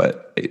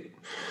 but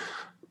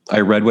I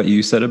read what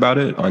you said about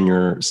it on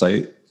your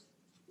site.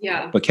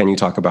 Yeah. But can you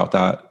talk about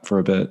that for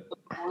a bit?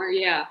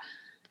 Yeah.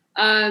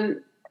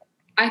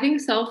 I think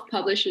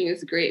self-publishing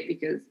is great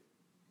because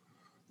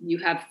you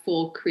have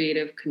full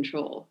creative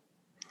control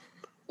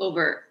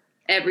over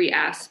every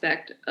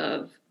aspect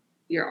of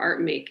your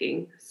art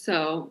making.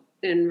 So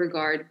in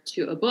regard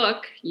to a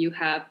book, you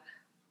have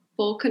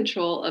full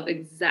control of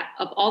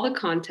all the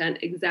content,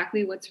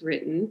 exactly what's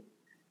written.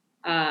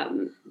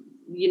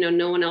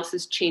 No one else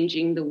is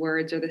changing the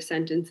words or the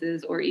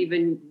sentences or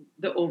even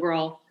the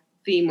overall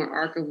theme or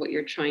arc of what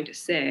you're trying to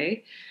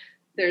say.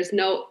 There's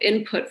no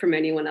input from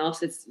anyone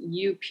else. It's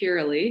you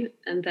purely.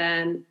 And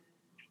then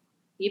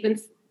even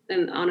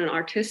on an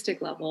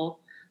artistic level,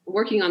 I'm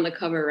working on the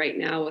cover right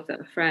now with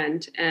a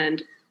friend,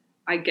 and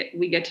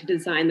we get to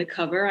design the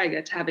cover. I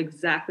get to have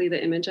exactly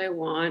the image I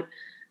want,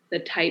 the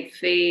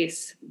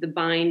typeface, the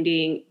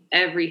binding,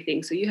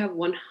 everything. So you have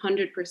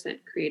 100%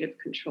 creative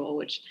control,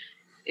 which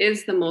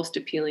is the most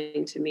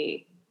appealing to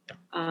me.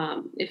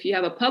 If you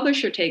have a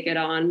publisher take it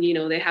on,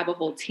 they have a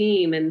whole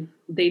team and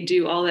they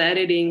do all the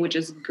editing, which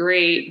is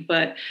great,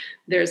 but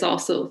there's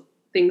also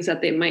things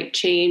that they might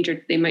change,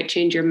 or they might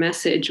change your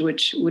message,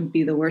 which would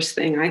be the worst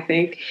thing, I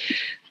think,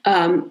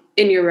 in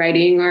your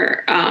writing,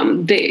 or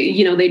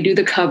they do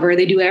the cover,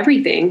 they do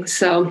everything.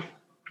 So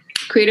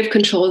creative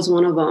control is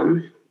one of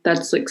them.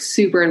 That's like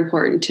super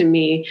important to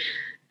me.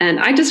 And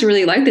I just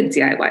really like the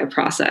DIY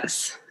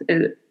process.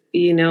 It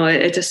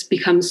just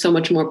becomes so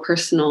much more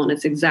personal, and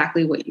it's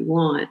exactly what you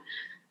want.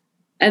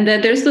 And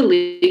then there's the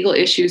legal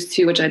issues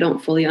too, which I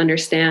don't fully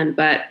understand,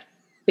 but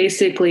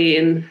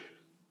basically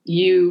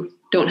you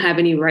don't have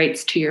any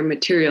rights to your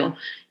material.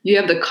 You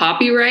have the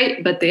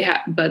copyright, but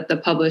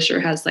the publisher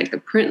has like the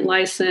print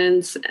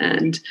license,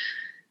 and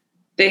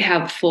they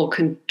have full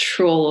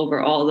control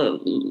over all the,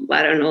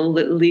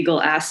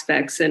 legal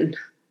aspects and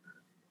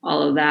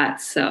all of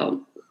that.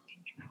 So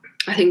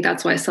I think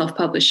that's why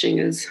self-publishing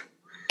is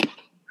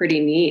pretty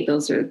neat.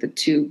 Those are the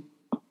two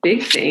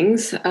big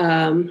things.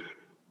 What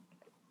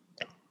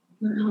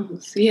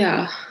else?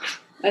 Yeah.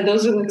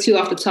 Those are the two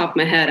off the top of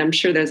my head. I'm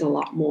sure there's a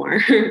lot more.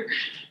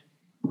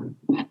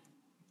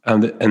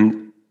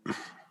 And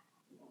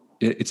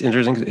it's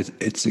interesting.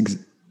 It's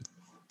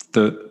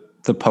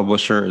the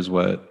publisher is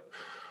what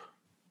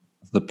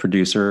the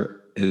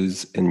producer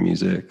is in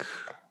music,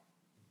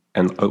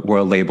 and where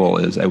a label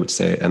is, I would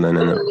say, and then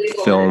in a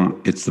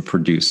film, it's the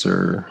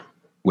producer,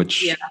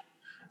 which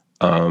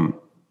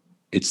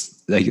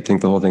it's, I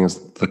think the whole thing is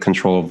the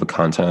control of the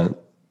content.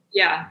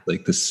 Yeah.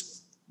 Like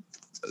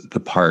the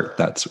part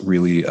that's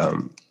really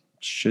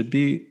should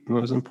be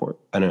most important.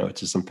 I don't know.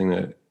 It's just something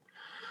to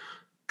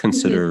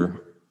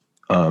consider.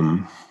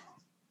 I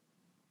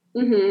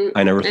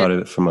never thought of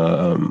it from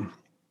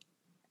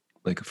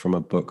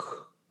a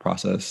book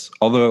process.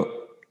 Although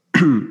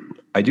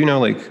I do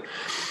know,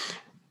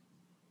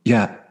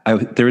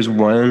 there was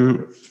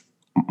one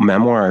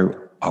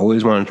memoir I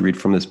always wanted to read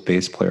from this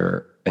bass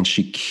player, and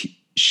she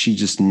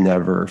just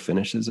never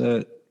finishes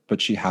it,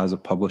 but she has a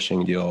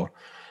publishing deal,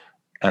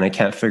 and I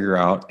can't figure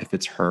out if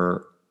it's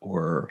her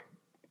or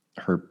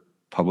her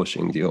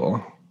publishing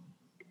deal,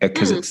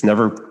 because it's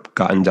never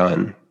gotten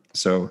done.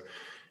 So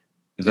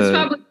it's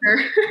probably her.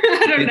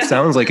 I don't know. It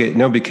sounds like it.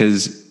 No,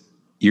 because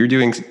you're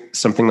doing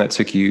something that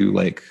took you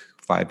like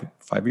five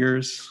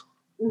years,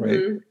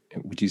 right?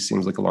 Which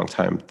seems like a long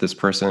time. This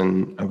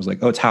person, I was like,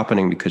 oh, it's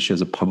happening because she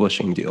has a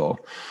publishing deal.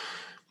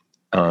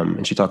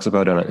 And she talks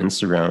about it on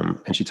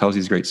Instagram, and she tells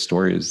these great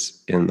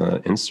stories in the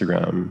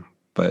Instagram,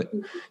 but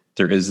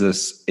there is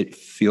this, it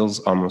feels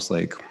almost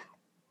like,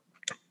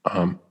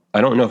 I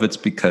don't know if it's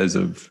because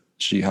of,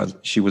 she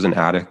was an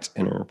addict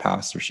in her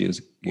past, or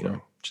she's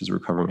a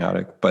recovering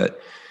addict,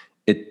 but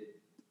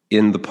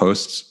in the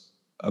posts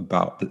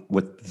about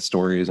what the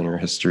story is and her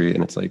history,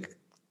 and it's like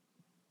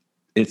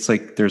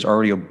there's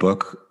already a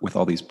book with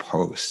all these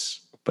posts,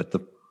 but the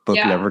book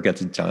never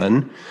gets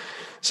done.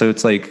 So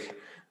it's like,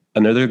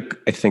 another,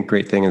 I think,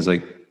 great thing is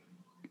like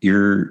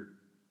you're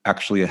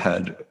actually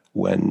ahead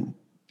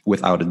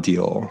without a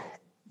deal.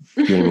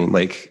 You know what I mean?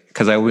 Like,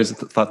 because I always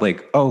thought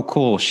like, oh,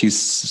 cool, she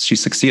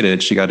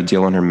succeeded, she got a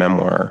deal on her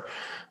memoir,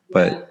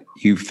 but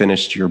you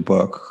finished your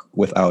book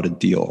without a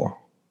deal.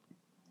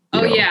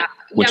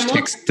 Which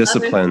takes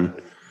discipline.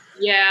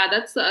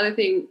 That's the other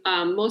thing.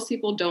 Most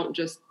people don't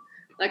just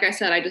like I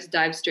said, I just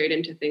dive straight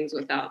into things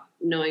without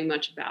knowing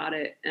much about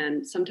it.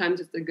 And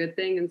sometimes it's a good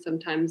thing and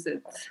sometimes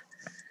it's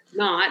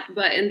not.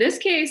 But in this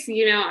case,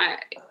 I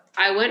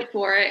went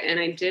for it and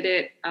I did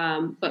it.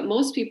 But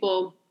most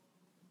people,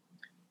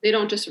 they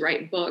don't just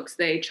write books.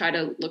 They try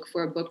to look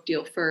for a book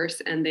deal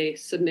first and they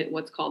submit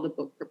what's called a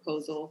book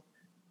proposal.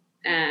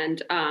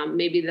 And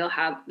maybe they'll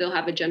have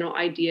a general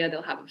idea.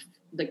 They'll have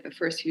like the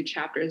first few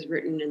chapters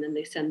written, and then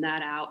they send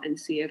that out and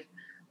see if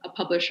a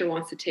publisher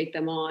wants to take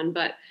them on.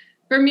 But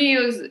for me,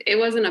 it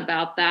wasn't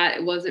about that.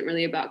 It wasn't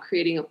really about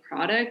creating a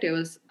product. It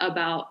was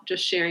about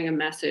just sharing a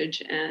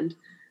message, and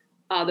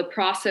the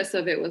process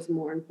of it was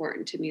more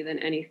important to me than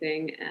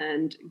anything.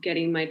 And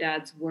getting my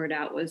dad's word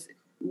out was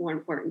more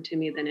important to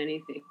me than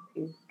anything,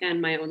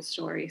 and my own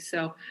story.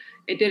 So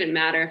it didn't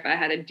matter if I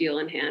had a deal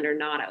in hand or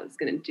not. I was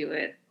going to do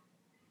it.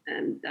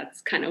 And that's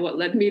kind of what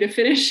led me to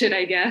finish it,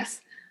 I guess.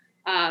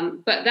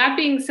 But that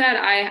being said,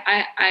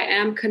 I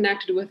am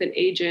connected with an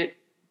agent.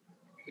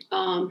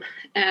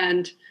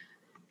 And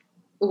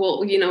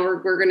well,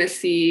 we're going to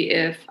see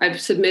if I've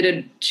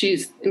submitted,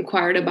 she's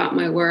inquired about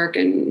my work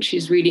and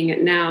she's reading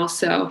it now.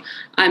 So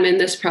I'm in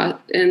this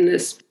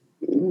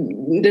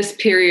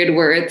period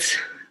where it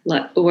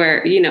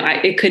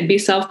could be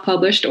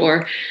self-published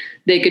or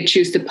they could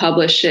choose to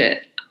publish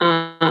it.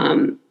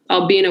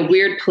 I'll be in a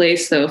weird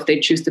place, though, if they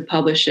choose to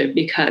publish it,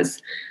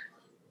 because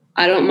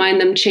I don't mind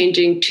them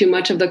changing too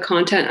much of the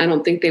content. I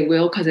don't think they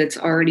will because it's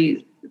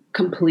already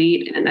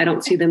complete, and I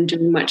don't see them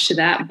doing much to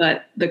that.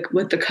 But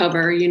with the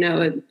cover,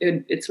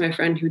 it's my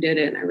friend who did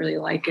it, and I really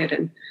like it,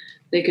 and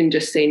they can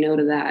just say no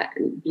to that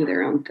and do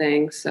their own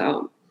thing.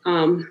 So,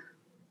 and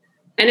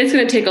it's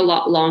going to take a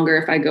lot longer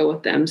if I go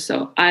with them.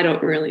 So I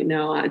don't really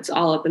know. It's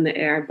all up in the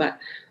air, but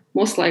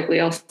most likely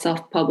I'll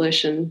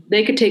self-publish, and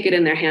they could take it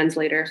in their hands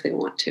later if they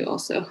want to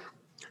also.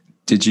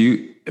 Did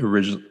you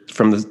originally,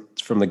 from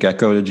the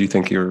get-go, did you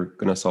think you were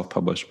going to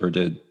self-publish, or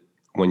did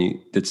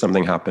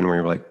something happen where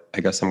you were like, I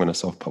guess I'm going to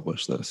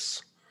self-publish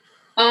this?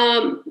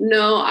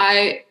 No,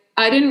 I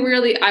didn't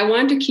really. I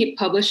wanted to keep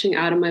publishing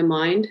out of my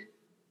mind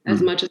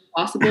as much as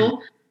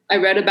possible. I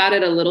read about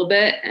it a little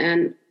bit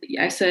and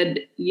I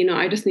said,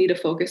 I just need to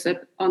focus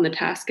on the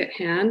task at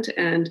hand,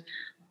 and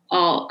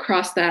I'll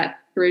cross that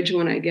bridge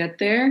when I get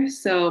there.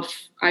 So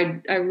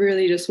I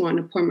really just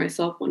wanted to pour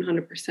myself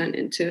 100%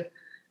 into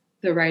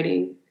the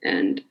writing,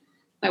 and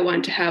I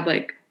wanted to have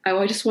I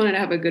just wanted to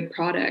have a good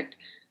product.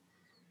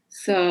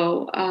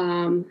 So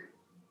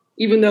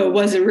even though it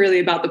wasn't really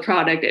about the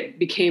product, it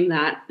became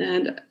that,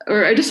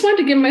 or I just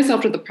wanted to give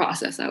myself to the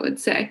process, I would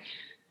say.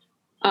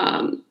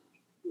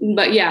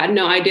 But yeah,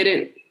 no, I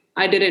didn't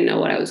know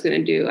what I was going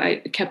to do. I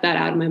kept that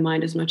out of my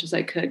mind as much as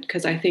I could,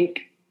 because I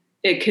think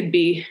it could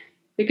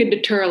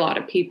deter a lot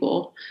of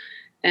people,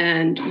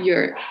 and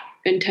your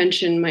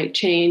intention might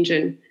change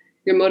and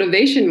your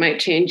motivation might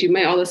change. You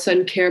might all of a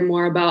sudden care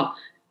more about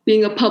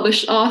being a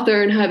published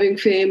author and having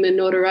fame and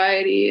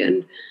notoriety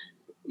and,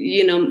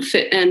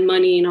 fit and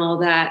money and all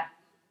that,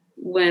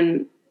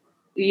 when,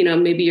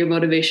 maybe your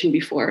motivation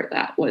before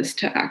that was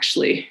to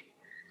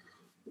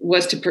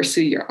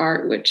pursue your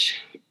art, which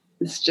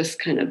is just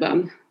kind of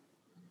a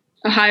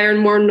higher and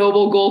more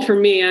noble goal for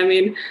me. I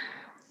mean,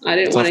 I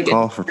didn't want to get... Tough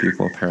call for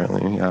people,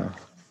 apparently, yeah.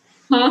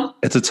 Huh?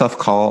 It's a tough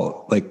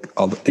call.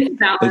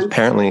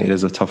 Apparently it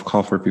is a tough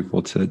call for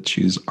people to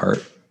choose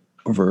art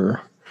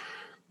over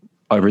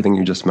everything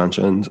you just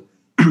mentioned.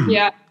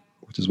 Yeah.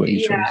 Which is what you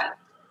chose.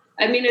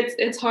 I mean,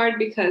 it's hard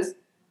because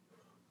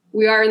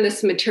we are in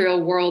this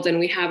material world and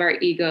we have our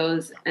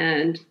egos,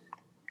 and,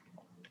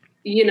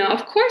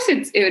 of course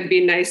it would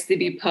be nice to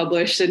be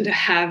published and to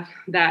have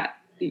that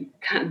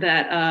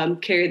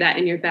carry that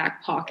in your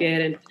back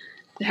pocket and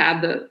to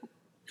have the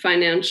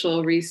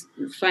financial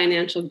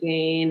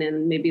gain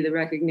and maybe the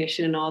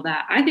recognition and all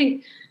that. I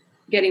think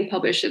getting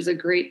published is a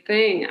great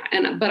thing,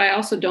 but I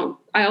also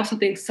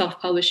think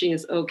self-publishing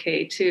is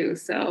okay too.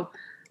 So,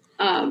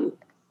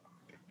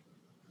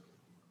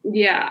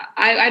 yeah,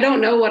 I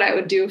don't know what I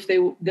would do if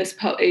this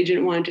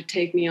agent wanted to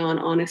take me on.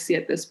 Honestly,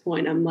 at this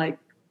point, I'm like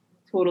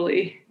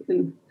totally,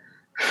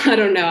 I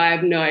don't know. I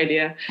have no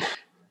idea,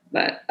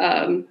 but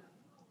I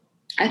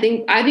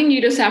think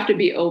you just have to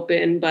be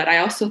open. But I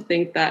also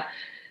think that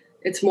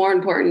it's more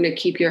important to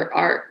keep your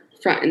art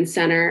front and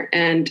center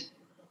and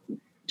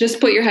just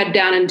put your head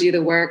down and do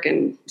the work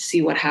and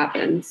see what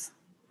happens.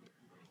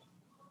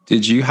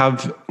 Did you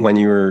have, while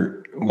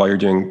you're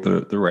doing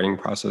the writing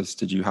process,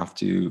 did you have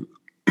to,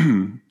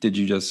 did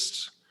you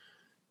just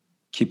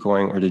keep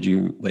going, or did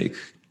you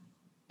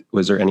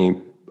was there any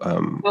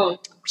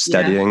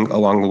studying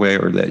along the way,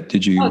 or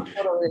did you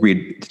totally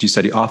read, did you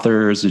study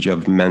authors? Did you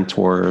have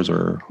mentors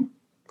or?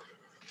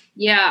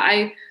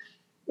 Yeah,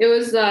 it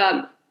was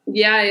a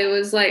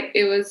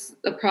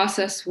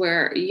process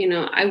where,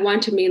 I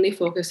want to mainly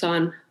focus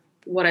on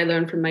what I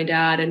learned from my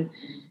dad and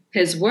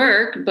his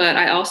work, but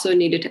I also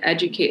needed to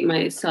educate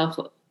myself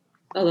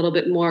a little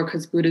bit more,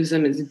 because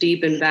Buddhism is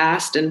deep and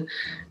vast and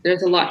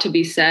there's a lot to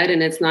be said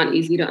and it's not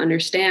easy to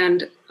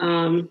understand.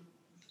 So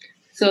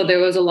there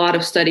was a lot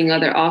of studying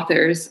other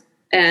authors,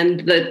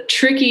 And the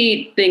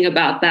tricky thing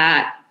about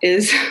that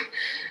is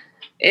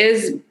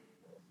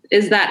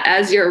that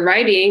as you're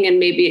writing and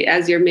maybe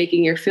as you're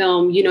making your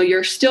film,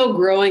 you're still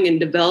growing and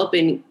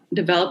developing,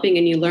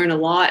 and you learn a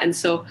lot. And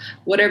so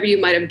whatever you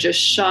might have just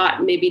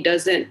shot maybe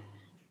doesn't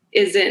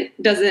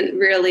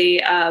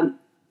really,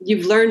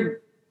 you've learned,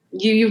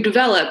 you've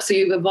developed, so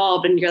you've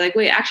evolved, and you're like,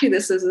 wait, actually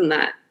this isn't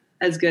that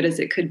as good as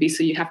it could be.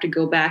 So you have to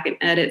go back and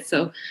edit.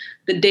 So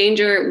the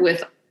danger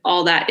with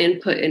all that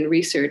input and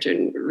research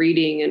and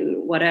reading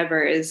and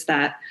whatever is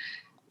that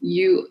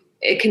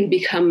it can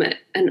become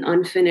an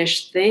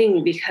unfinished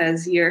thing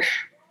because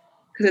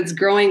it's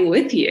growing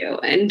with you,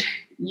 and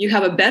you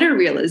have a better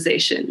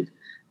realization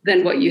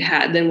than what you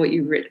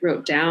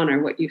wrote down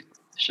or what you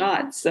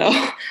shot. So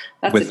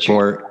that's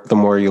the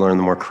more you learn,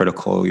 the more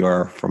critical you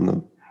are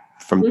from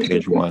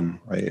page one,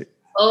 right?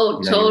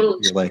 Oh, totally.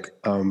 You're like,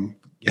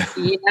 yeah.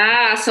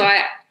 Yeah. So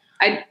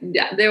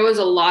there was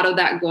a lot of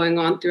that going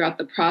on throughout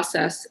the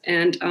process,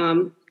 and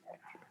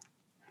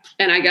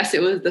I guess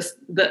it was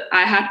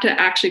I had to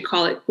actually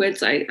call it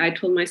quits. I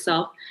told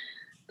myself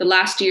the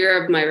last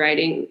year of my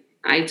writing,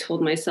 I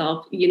told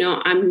myself,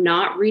 I'm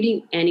not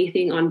reading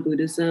anything on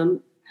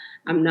Buddhism.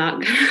 I'm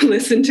not going to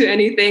listen to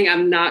anything.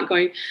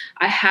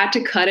 I had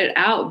to cut it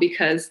out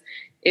because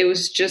it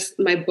was just,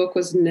 my book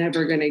was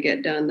never going to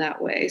get done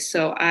that way.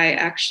 So I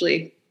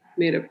actually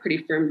made a pretty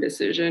firm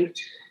decision.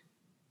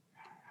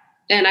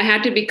 And I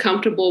had to be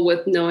comfortable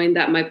with knowing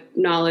that my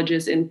knowledge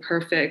is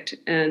imperfect.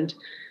 And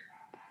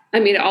I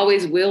mean, it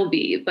always will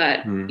be, but,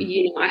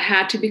 I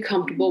had to be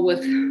comfortable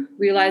with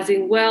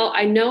realizing, well,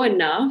 I know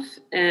enough,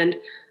 and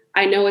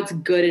I know it's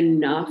good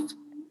enough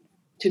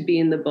to be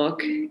in the book.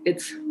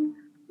 It's,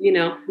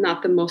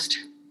 not the most,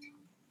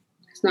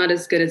 it's not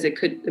as good as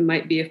it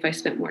might be if I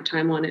spent more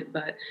time on it,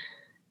 but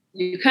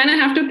you kind of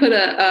have to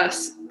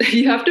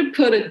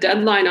put a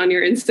deadline on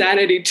your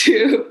insanity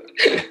too,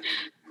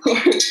 or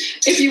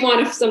if you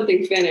want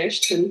something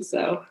finished. And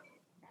so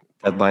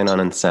deadline on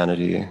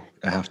insanity.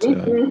 I have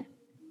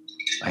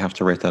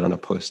to write that on a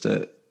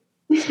Post-it.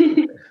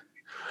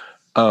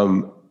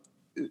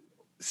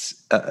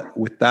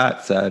 With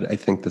that said, I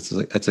think that's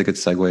a good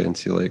segue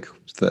into like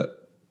the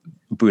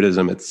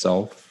Buddhism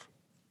itself.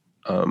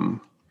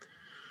 And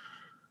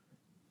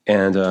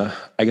I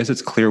guess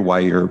it's clear why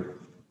you're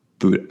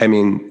I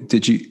mean,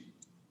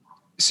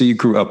 you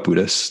grew up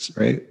Buddhist,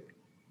 right?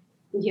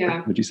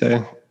 Yeah. Would you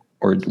say?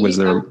 Or was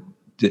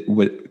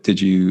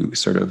did you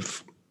sort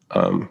of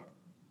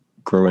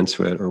grow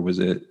into it, or was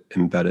it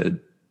embedded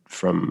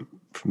from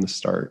the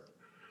start?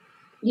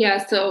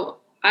 Yeah, so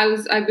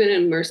I've been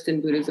immersed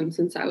in Buddhism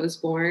since I was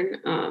born.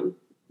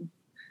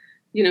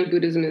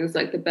 Buddhism is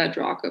like the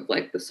bedrock of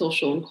like the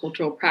social and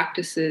cultural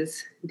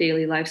practices,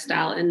 daily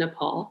lifestyle in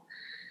Nepal.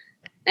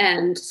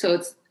 And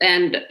so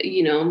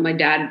my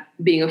dad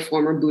being a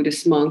former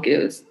Buddhist monk,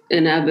 it was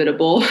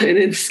inevitable and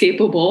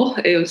inescapable.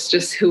 It was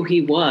just who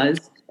he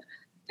was.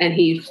 And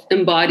he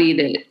embodied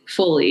it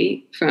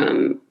fully,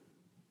 from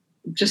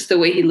just the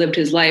way he lived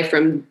his life,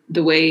 from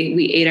the way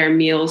we ate our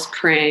meals,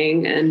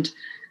 praying, and,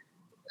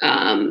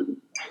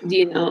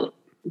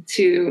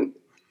 to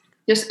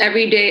just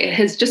every day,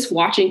 just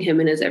watching him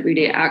in his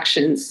everyday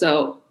actions.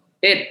 So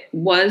it's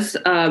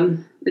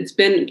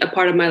been a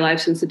part of my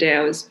life since the day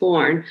I was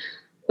born.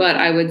 But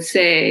I would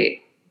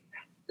say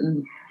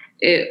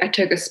I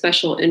took a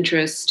special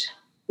interest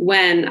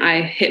when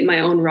I hit my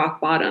own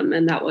rock bottom,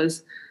 and that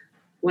was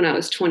when I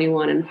was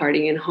 21 and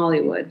partying in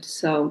Hollywood.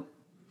 So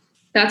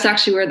that's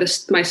actually where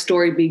my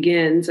story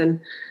begins. And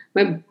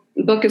my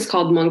book is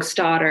called Monk's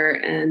Daughter,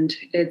 and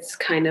it's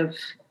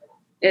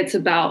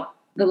about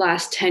the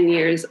last 10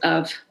 years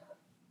of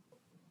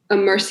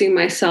immersing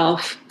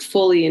myself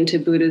fully into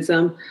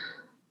Buddhism,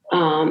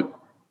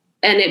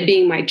 and it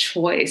being my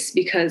choice,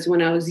 because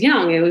when I was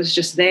young, it was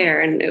just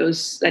there, and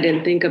I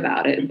didn't think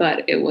about it,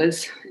 but it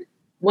was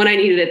when I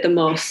needed it the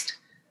most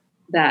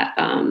that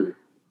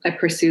I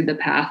pursued the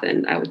path.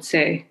 And I would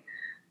say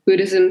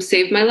Buddhism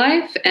saved my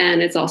life,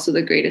 and it's also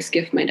the greatest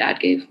gift my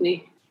dad gave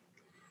me.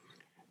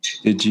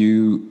 Did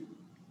you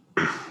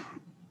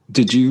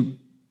do,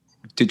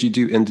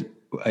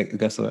 I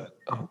guess,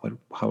 how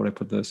would I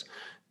put this?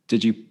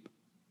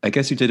 I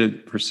guess you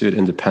did pursue it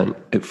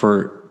independent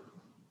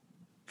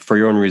for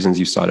your own reasons.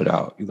 You sought it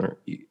out. You learned,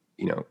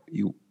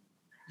 you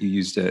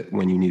used it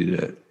when you needed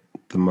it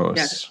the most.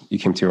 Yes. You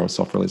came to your own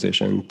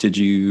self-realization. Did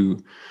you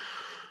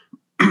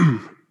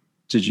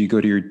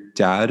go to your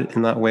dad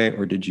in that way,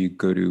 or did you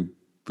go to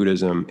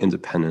Buddhism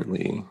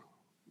independently?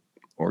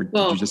 Or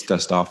did you just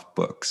dust off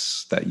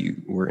books that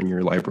you were in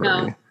your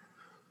library? No,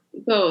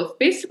 both.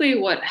 Basically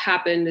what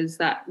happened is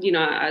that,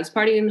 I was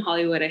partying in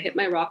Hollywood. I hit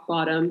my rock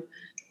bottom.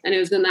 And it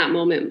was in that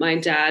moment my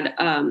dad,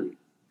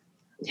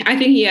 I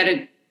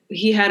think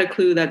he had a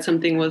clue that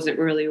something wasn't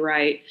really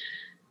right.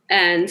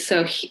 And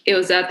so it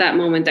was at that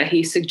moment that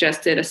he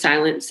suggested a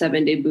silent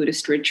 7-day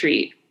Buddhist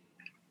retreat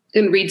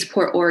in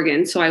Reedsport,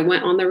 Oregon. So I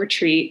went on the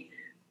retreat.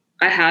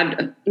 I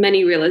had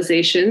many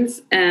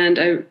realizations, and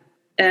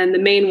the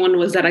main one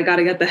was that I got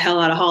to get the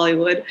hell out of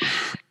Hollywood.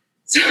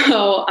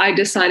 So I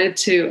decided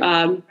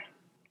to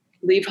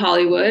leave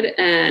Hollywood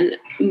and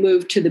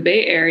move to the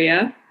Bay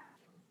Area.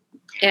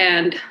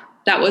 And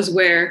that was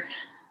where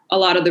a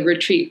lot of the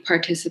retreat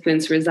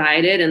participants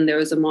resided, and there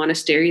was a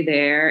monastery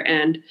there.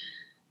 And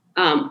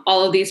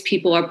all of these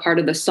people are part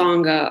of the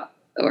Sangha,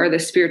 or the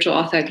spiritual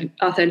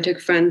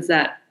authentic friends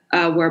that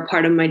were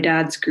part of my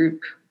dad's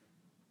group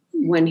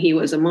when he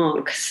was a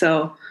monk.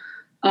 So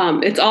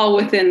it's all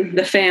within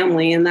the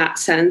family in that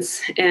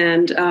sense.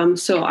 And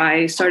so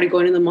I started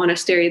going to the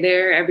monastery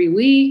there every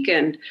week.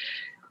 And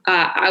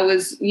I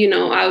was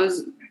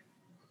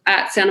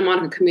at Santa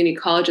Monica Community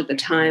College at the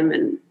time.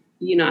 And,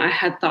 I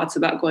had thoughts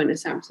about going to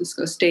San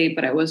Francisco State,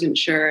 but I wasn't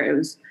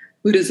sure.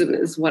 Buddhism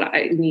is what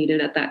I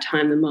needed at that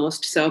time the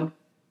most. So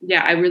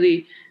yeah, I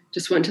really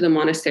just went to the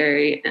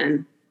monastery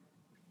and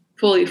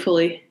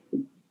fully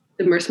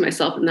immersed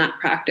myself in that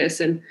practice,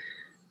 and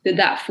did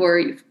that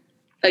for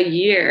a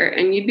year.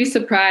 And you'd be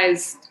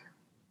surprised,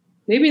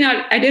 maybe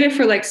not, I did it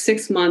for like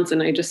 6 months,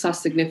 and I just saw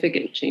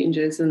significant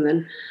changes. And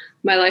then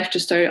my life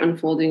just started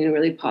unfolding in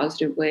really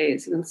positive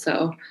ways. And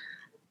so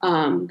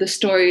the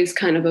story is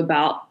kind of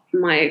about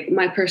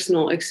my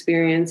personal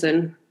experience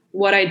and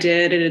what I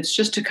did. And it's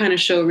just to kind of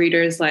show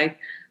readers like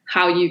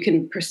how you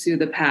can pursue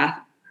the path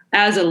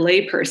as a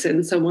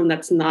layperson, someone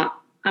that's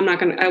not,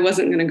 I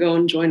wasn't going to go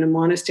and join a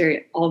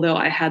monastery, although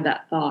I had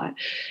that thought.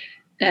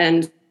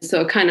 And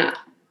so it kind of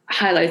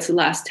highlights the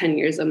last 10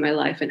 years of my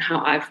life and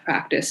how I've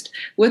practiced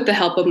with the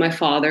help of my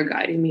father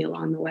guiding me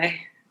along the way.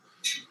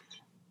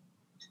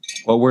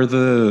 What were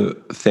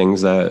the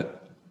things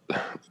that,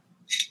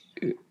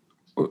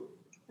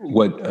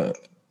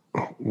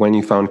 when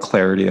you found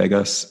clarity, I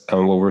guess,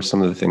 what were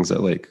some of the things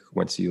that like,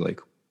 once you like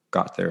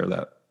got there,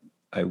 that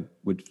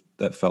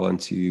fell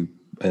into you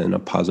in a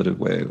positive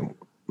way?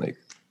 Like,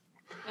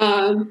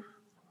 well,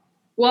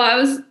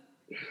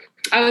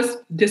 I was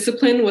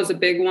discipline was a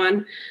big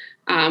one.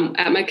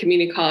 At my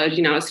community college,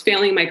 I was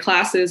failing my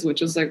classes, which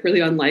was like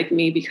really unlike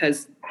me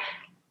because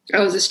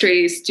I was a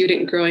straight A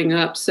student growing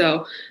up.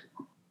 So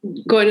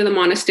going to the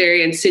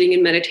monastery and sitting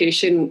in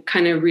meditation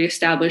kind of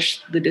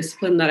reestablished the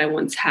discipline that I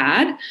once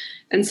had.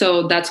 And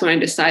so that's when I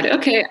decided,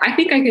 okay, I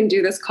think I can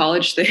do this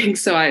college thing.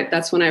 So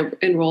that's when I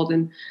enrolled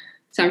in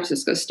San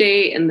Francisco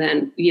State. And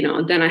then,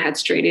 then I had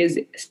straight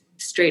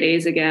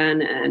A's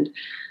again. And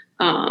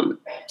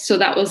so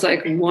that was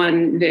like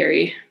one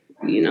very,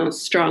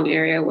 strong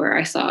area where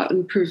I saw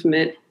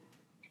improvement.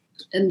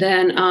 And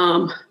then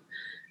it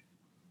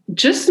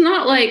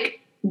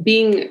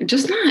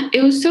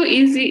was so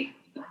easy.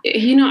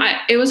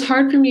 It was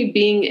hard for me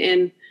being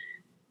in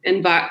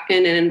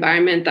an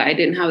environment that I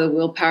didn't have the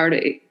willpower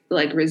to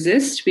like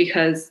resist,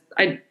 because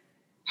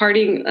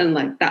partying and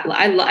like that,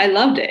 I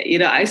loved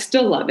it. I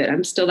still love it.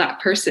 I'm still that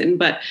person,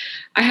 but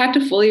I had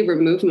to fully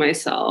remove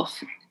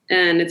myself.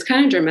 And it's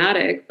kind of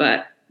dramatic,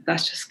 but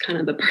that's just kind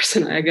of the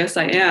person I guess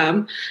I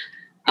am.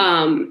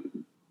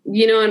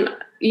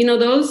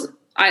 Those,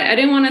 I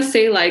didn't want to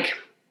say like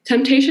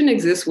temptation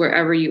exists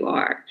wherever you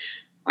are.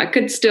 I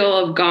could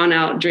still have gone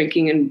out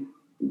drinking in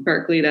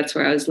Berkeley. That's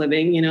where I was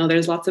living.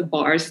 There's lots of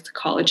bars. It's a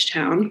college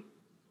town.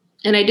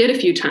 And I did a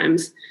few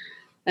times,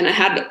 and I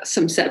had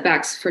some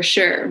setbacks for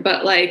sure,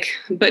 but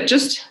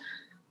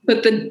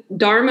the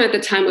Dharma at the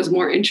time was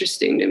more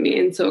interesting to me.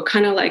 And so it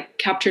kind of like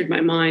captured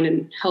my mind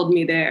and held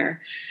me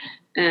there.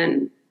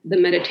 And the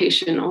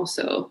meditation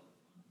also,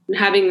 and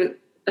having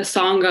a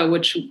Sangha,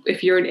 which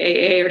if you're an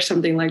AA or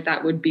something like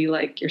that would be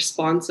like your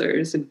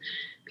sponsors and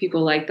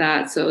people like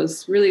that. So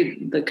it's really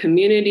the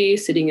community,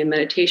 sitting in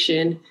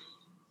meditation,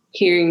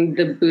 hearing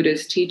the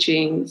Buddhist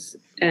teachings,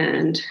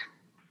 and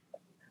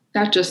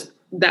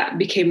that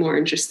became more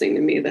interesting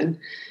to me than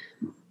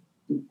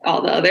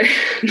all the other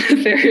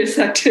nefarious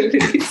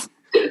activities.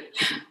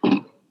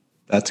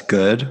 That's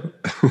good.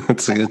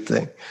 That's a good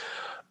thing.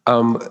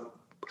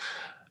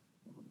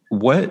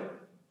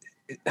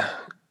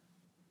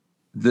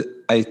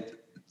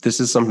 This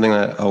is something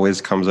that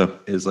always comes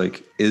up is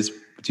like,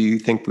 do you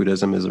think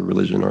Buddhism is a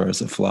religion or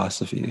is a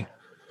philosophy?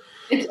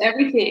 It's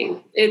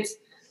everything.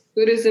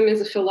 Buddhism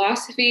is a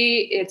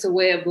philosophy. It's a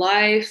way of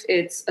life.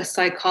 It's a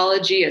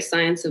psychology, a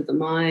science of the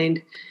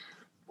mind.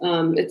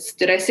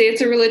 Did I say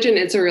it's a religion?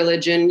 It's a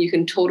religion. You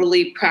can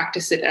totally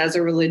practice it as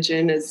a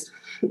religion.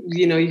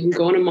 You can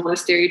go in a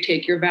monastery,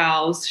 take your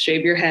vows,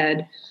 shave your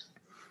head,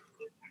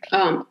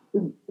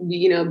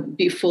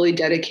 be fully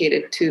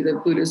dedicated to the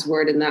Buddha's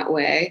word in that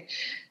way.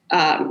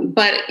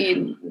 But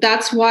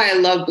that's why I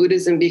love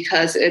Buddhism,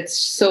 because it's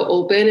so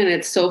open and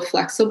it's so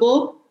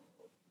flexible,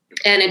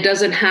 and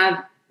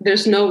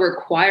there's no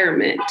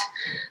requirement.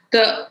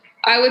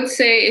 I would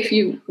say if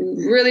you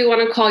really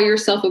want to call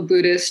yourself a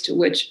Buddhist,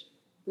 which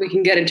we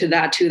can get into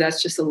that too, that's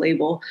just a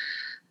label.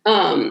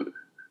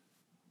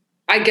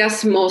 I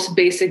guess most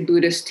basic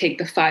Buddhists take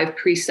the 5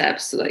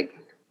 precepts, like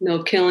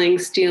no killing,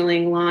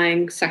 stealing,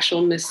 lying,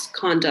 sexual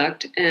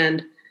misconduct,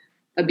 and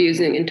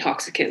abusing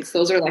intoxicants.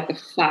 Those are like the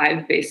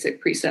 5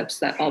 basic precepts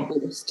that all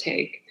Buddhists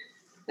take.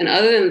 And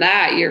other than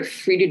that, you're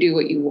free to do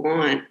what you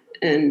want.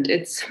 And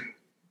it's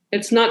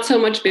not so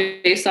much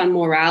based on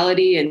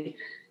morality and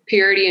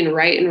purity and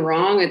right and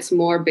wrong. It's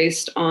more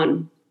based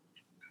on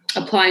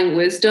applying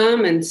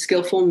wisdom and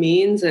skillful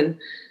means and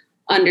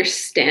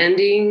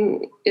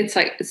understanding. It's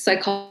like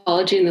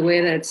psychology in the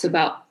way that it's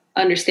about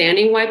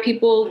understanding why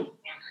people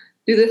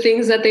do the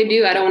things that they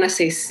do. I don't want to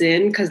say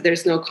sin because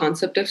there's no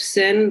concept of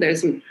sin.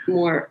 There's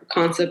more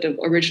concept of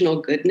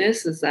original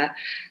goodness, is that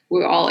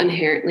we're all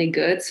inherently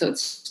good. So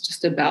it's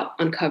just about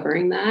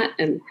uncovering that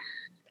and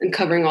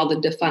uncovering all the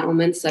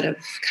defilements that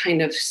have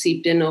kind of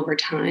seeped in over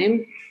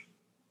time.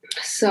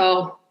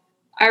 So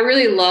I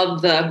really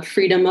love the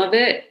freedom of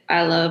it.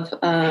 I love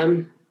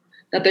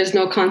that there's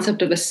no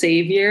concept of a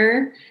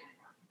savior,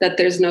 that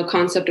there's no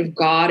concept of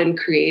God and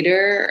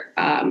creator,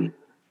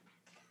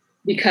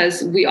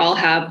 because we all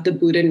have the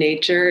Buddha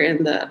nature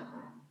and the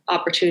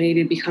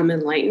opportunity to become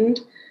enlightened.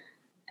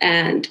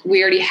 And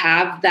we already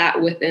have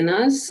that within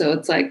us. So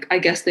it's like, I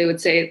guess they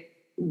would say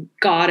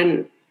God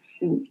and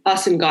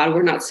us and God,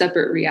 we're not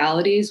separate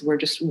realities. We're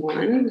just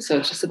one. So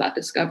it's just about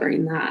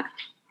discovering that.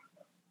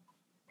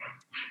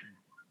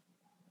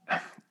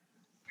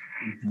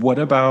 What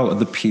about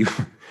the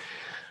people?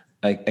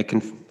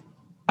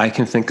 I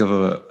can think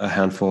of a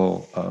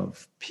handful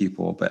of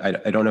people, but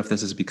I don't know if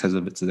this is because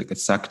of it's like a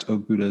sect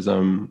of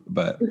Buddhism,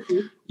 but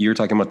you're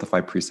talking about the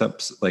 5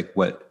 precepts, like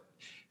what,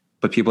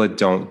 but people that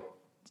don't,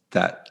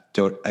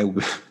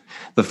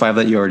 the 5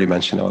 that you already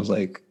mentioned, I was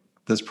like,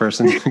 this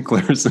person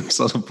declares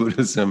themselves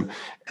Buddhism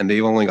and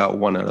they've only got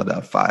 1 out of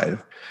that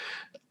 5.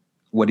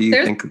 What do you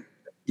think?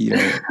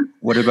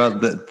 What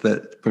about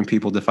that when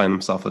people define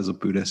themselves as a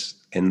Buddhist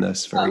in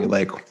this very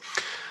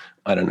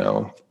I don't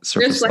know,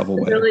 surface level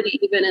way? There's flexibility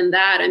even in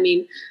that. I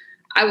mean,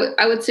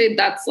 I would say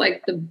that's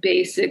like the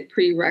basic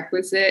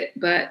prerequisite,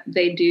 but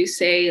they do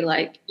say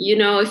like,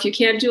 if you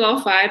can't do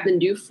all 5, then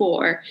do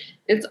 4.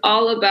 It's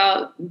all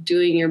about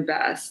doing your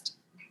best.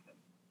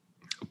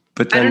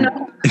 But then, I don't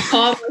know if I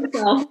call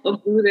myself a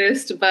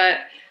Buddhist, but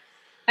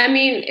I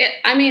mean,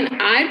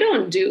 I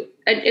don't do.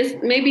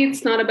 Maybe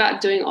it's not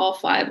about doing all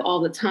 5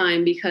 all the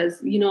time because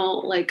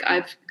like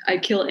I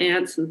kill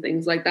ants and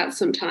things like that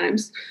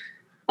sometimes.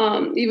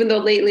 Even though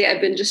lately I've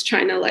been just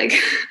trying to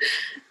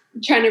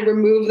trying to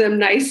remove them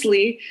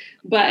nicely,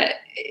 but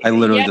I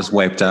literally just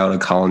wiped out a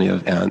colony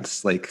of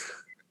ants,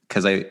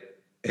 because in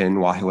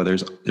Wahila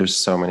there's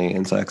so many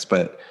insects,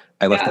 but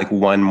I left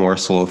 1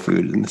 morsel of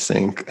food in the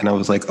sink, and I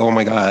was like, oh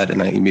my God,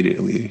 and I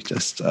immediately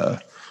just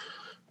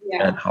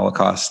ant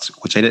holocaust,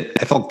 which I did.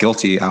 I felt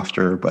guilty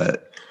after,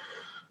 but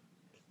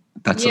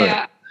that's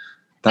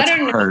that's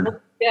hard. Know.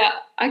 Yeah,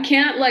 I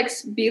can't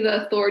be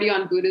the authority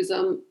on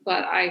Buddhism,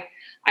 but I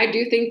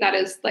do think that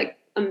is like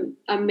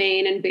a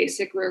main and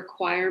basic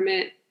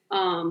requirement.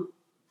 But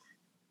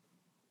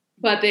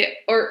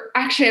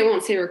actually I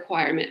won't say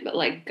requirement, but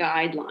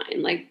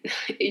guideline.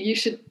 You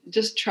should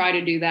just try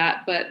to do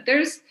that. But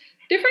there's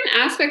different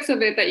aspects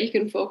of it that you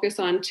can focus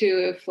on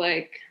too. If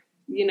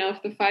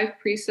if the 5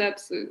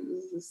 precepts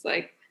is just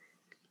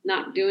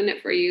not doing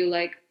it for you,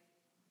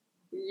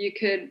 you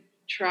could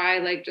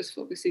try just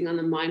focusing on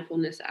the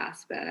mindfulness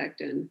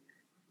aspect and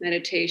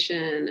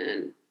meditation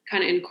and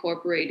kind of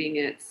incorporating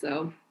it.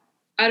 So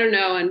I don't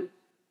know. And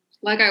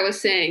like I was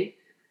saying,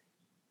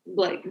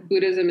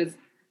 Buddhism is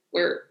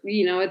where,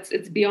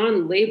 it's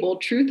beyond label.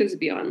 Truth is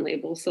beyond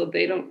label. So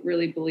they don't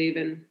really believe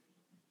in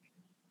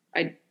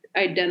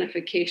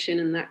identification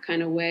in that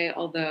kind of way.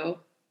 Although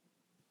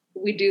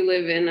we do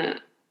live in a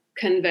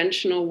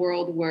conventional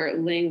world where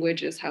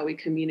language is how we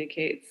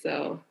communicate.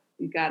 So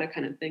you got to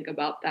kind of think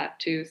about that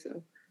too.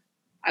 So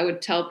I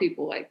would tell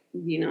people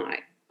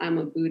I'm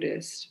a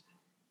Buddhist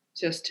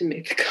just to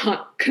make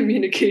the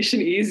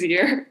communication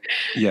easier.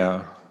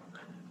 Yeah.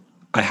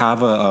 I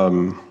have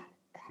I'm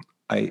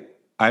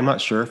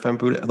not sure if I'm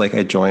Buddhist.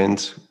 I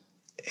joined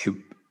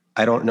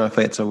I don't know if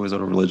it was a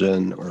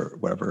religion or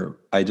whatever.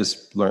 I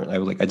just learned,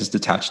 I just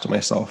detached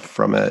myself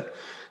from it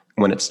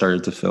when it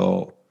started to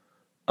feel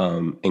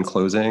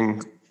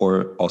enclosing,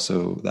 or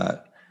also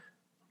that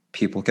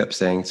people kept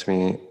saying to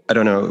me, I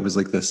don't know, it was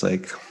this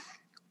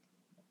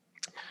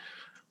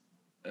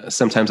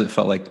sometimes it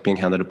felt like being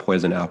handed a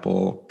poison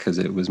apple, because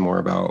it was more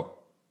about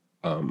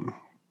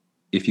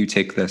if you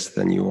take this,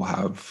 then you will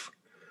have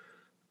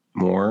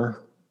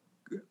more.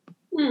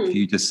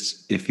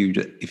 If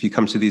you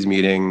come to these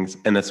meetings,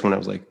 and that's when I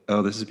was like,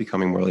 oh, this is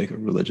becoming more like a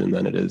religion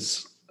than it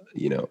is,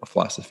 a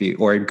philosophy.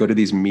 Or I'd go to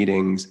these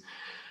meetings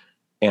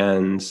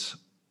and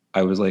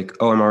I was like,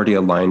 oh, I'm already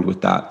aligned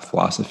with that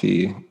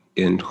philosophy.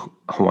 In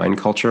Hawaiian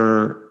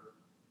culture,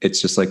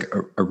 it's just a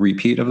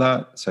repeat of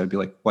that. So I'd be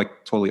like, well, I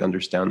totally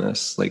understand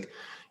this.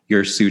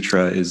 Your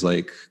sutra is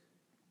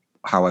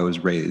how I was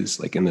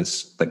raised, in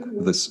this,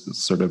 this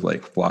sort of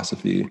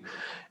philosophy.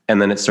 And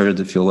then it started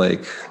to feel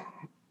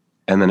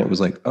and then it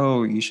was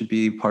oh, you should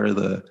be part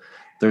of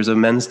there's a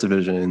men's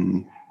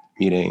division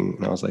meeting.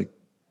 And I was like,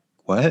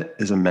 what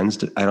is a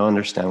men's? I don't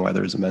understand why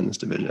there's a men's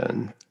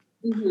division.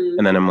 Mm-hmm.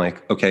 And then I'm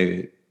like,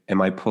 okay, am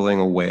I pulling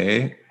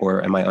away,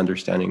 or am I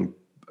understanding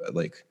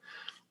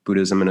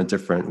Buddhism in a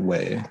different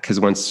way?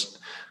 Because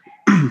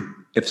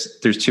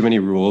if there's too many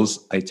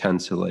rules, I tend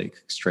to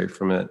stray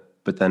from it.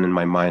 But then in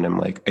my mind, I'm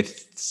I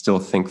still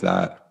think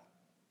that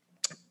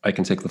I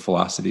can take the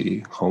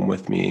philosophy home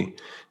with me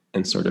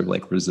and sort of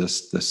like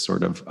resist this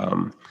sort of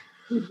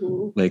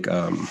like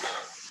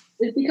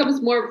it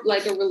becomes more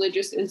like a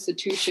religious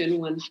institution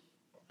when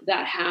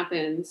that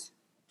happens.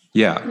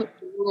 Yeah.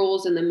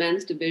 Rules and the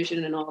men's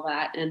division and all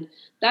that. And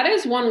that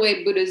is one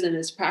way Buddhism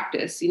is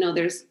practiced. You know,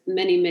 there's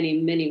many, many,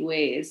 many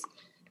ways.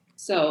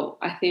 So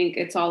I think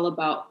it's all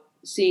about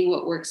seeing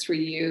what works for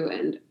you.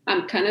 And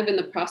I'm kind of in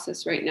the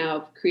process right now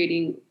of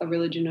creating a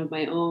religion of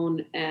my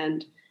own.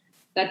 And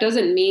that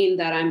doesn't mean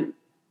that I'm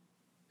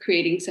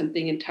creating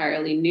something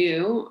entirely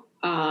new.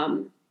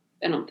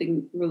 I don't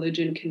think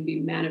religion can be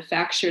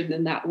manufactured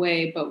in that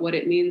way. But what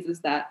it means is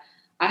that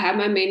I have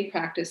my main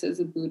practice as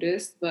a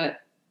Buddhist,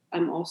 but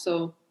I'm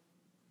also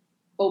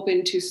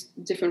open to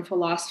different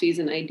philosophies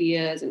and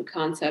ideas and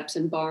concepts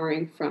and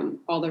borrowing from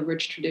all the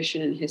rich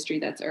tradition and history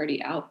that's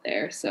already out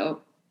there.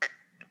 So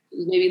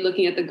maybe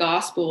looking at the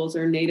Gospels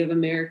or Native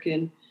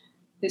American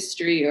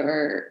history,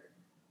 or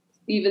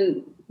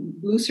even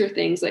looser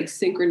things like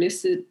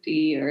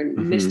synchronicity or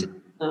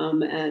mysticism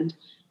and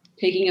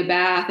taking a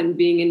bath and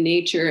being in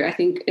nature. I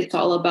think it's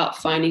all about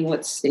finding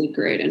what's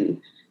sacred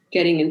and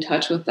getting in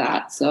touch with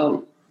that.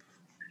 So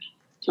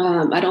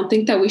I don't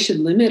think that we should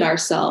limit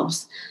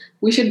ourselves.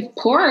 We should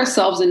pour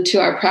ourselves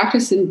into our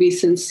practice and be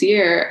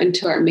sincere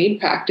into our main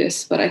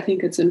practice. But I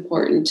think it's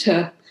important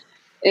to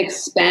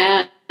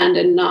expand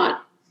and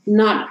not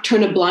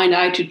turn a blind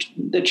eye to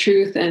the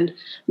truth. And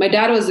my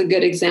dad was a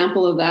good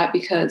example of that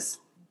because,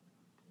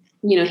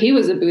 you know, he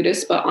was a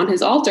Buddhist, but on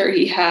his altar,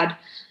 he had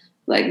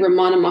like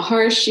Ramana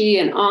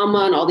Maharshi and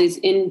Amma and all these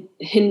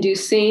Hindu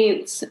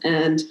saints.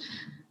 And,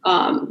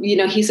 you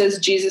know, he says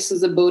Jesus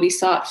is a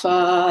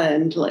bodhisattva.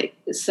 And like,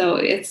 so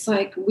it's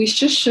like, we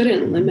just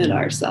shouldn't limit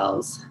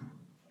ourselves.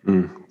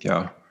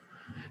 Yeah.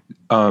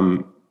 Wait,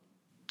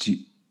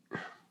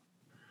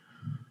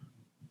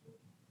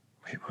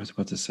 what was I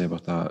about to say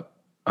about that?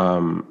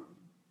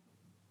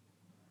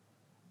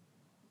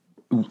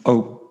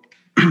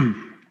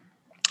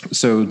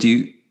 So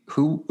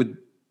who would,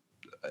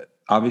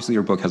 obviously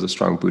your book has a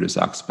strong Buddhist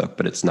aspect,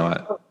 but it's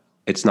not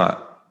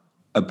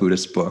a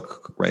Buddhist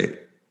book, right?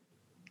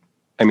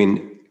 I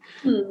mean,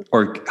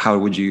 or how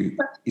would you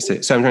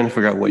say? So I'm trying to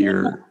figure out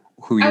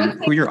who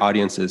your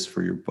audience is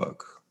for your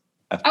book.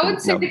 I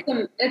would say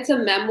it's a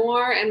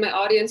memoir, and my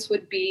audience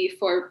would be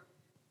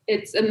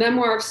it's a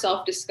memoir of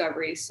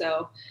self-discovery.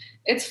 So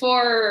it's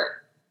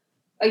for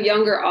a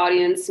younger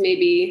audience,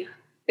 maybe.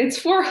 It's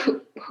for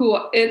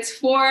it's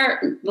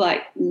for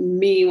like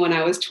me when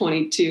I was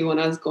 22, when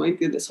I was going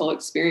through this whole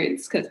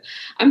experience, because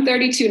I'm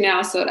 32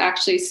 now. So it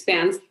actually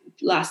spans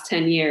the last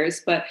 10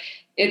 years, but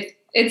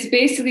it's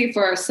basically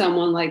for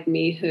someone like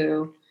me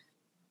who,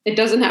 it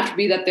doesn't have to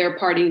be that they're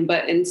partying,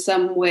 but in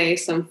some way,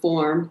 some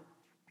form,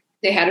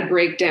 they had a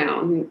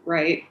breakdown,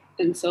 right?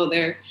 And so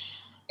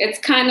it's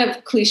kind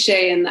of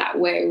cliche in that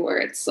way where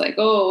it's like,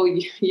 oh,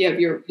 you hit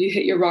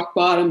your rock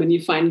bottom and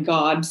you find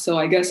God. So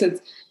I guess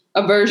it's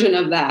a version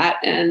of that.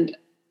 And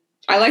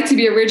I like to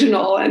be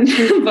original,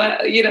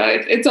 but you know,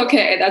 it's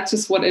okay. That's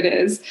just what it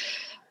is.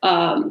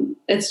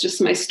 It's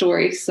just my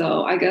story.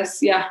 So I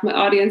guess, yeah, my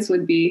audience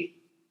would be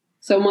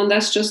someone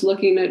that's just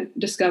looking to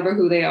discover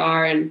who they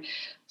are and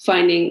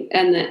finding,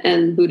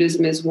 and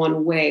Buddhism is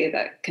one way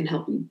that can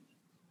help you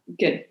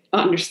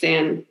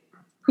understand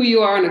who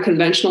you are in a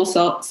conventional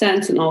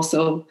sense and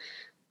also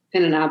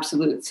in an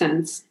absolute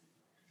sense,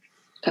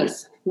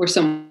 because we're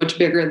so much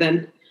bigger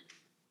than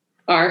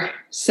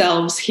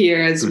ourselves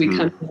here as we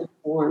come to the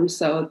form.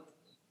 So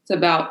it's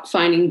about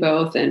finding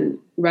both and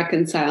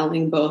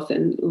reconciling both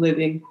and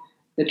living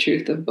the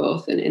truth of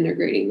both and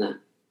integrating that.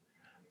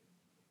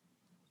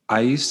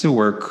 I used to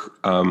work,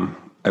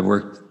 I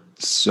worked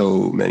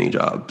so many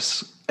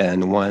jobs.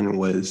 And one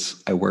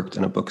was I worked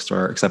in a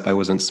bookstore, except I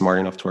wasn't smart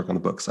enough to work on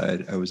the book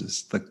side. I was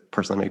just the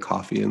person that made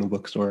coffee in the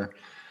bookstore.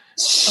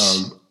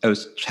 I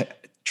was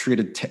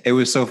treated, it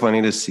was so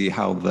funny to see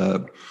how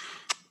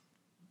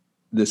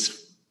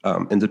this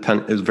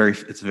independent,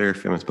 it's a very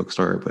famous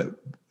bookstore, but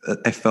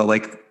I felt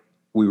like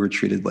we were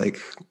treated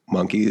like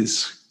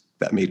monkeys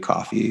that made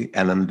coffee.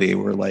 And then they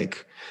were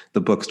like,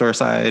 the bookstore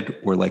side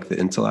were like the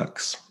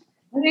intellects.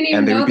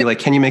 And they would be like,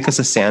 can you make us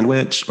a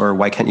sandwich? Or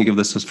why can't you give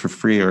this for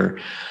free? Or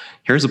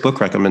here's a book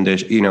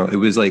recommendation. You know, it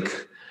was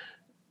like,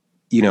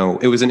 you know,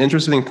 it was an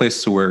interesting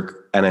place to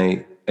work. And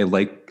I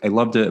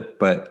loved it,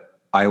 but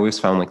I always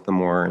found like the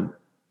more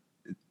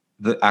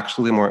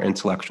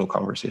intellectual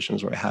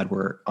conversations where I had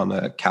were on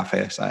the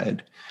cafe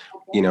side,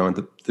 you know, and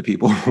the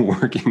people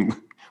working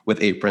with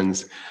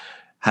aprons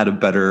had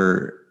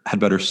better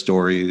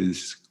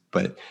stories,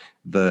 but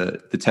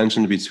the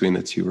tension between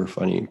the two were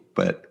funny.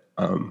 But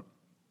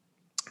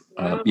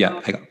yeah,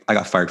 I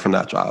got fired from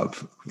that job.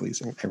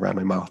 I ran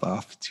my mouth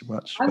off too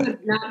much. I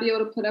would not be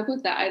able to put up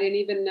with that. I didn't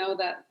even know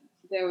that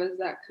there was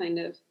that kind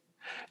of.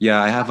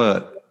 Yeah, I have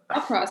a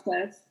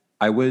process.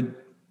 I would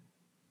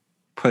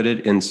put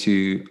it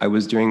into. I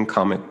was doing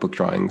comic book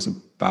drawings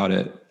about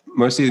it,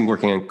 mostly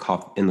working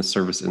in the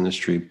service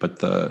industry.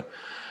 But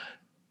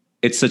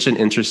it's such an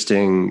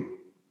interesting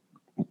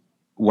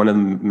one of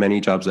the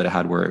many jobs that I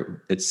had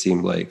where it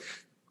seemed like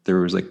there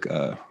was like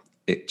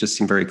it just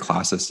seemed very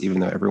classist, even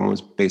though everyone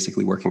was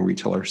basically working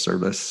retail or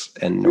service,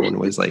 and no one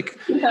was like.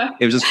 Yeah.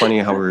 It was just funny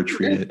how we were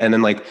treated. And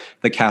then like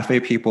the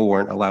cafe people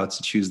weren't allowed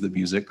to choose the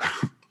music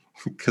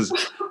because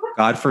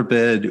God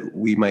forbid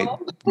we might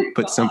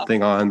put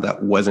something on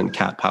that wasn't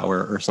Cat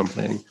Power or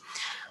something.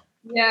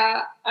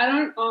 Yeah,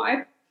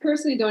 I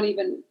personally don't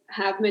even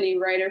have many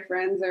writer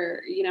friends,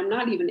 or, I'm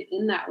not even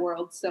in that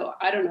world. So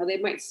I don't know, they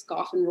might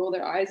scoff and roll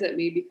their eyes at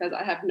me because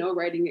I have no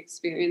writing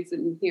experience.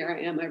 And here I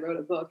am, I wrote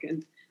a book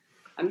and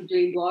I'm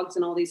doing blogs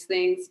and all these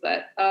things.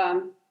 But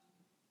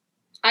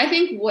I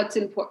think what's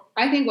important,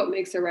 I think what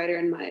makes a writer,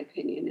 in my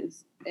opinion,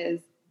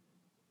 is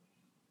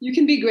you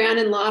can be grand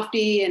and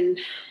lofty and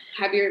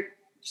have your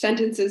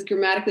sentences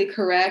grammatically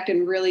correct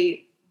and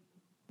really,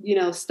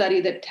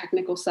 study the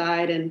technical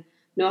side and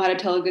know how to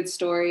tell a good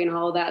story and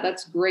all of that.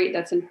 That's great.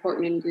 That's an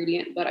important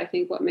ingredient. But I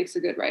think what makes a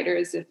good writer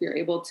is if you're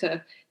able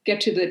to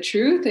get to the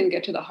truth and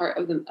get to the heart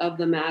of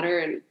the matter.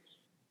 And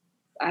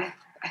I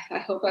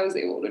hope I was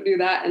able to do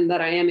that, and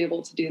that I am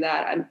able to do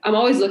that. I'm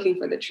always looking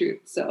for the truth.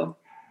 So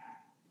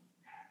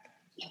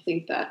I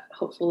think that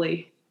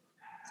hopefully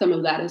some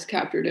of that is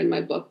captured in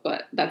my book,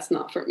 but that's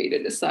not for me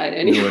to decide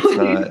anyway. No, it's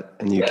not,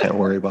 and you can't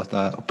worry about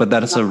that. But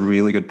that is a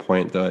really good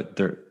point.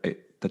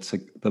 That's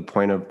like the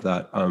point of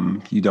that.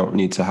 You don't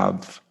need to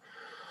have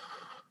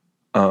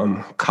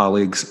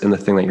colleagues in the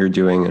thing that you're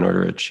doing in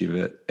order to achieve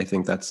it. I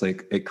think that's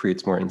like, it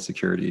creates more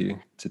insecurity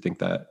to think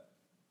that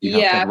you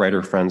have to have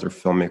writer friends or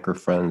filmmaker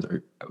friends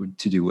or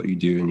to do what you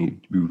do,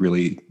 and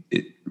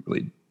it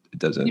really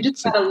doesn't. You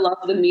just gotta love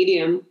the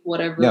medium,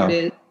 whatever it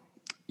is.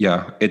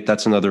 Yeah,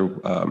 that's another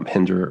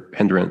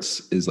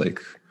hindrance is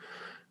like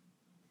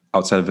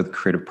outside of the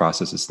creative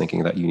process is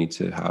thinking that you need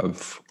to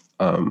have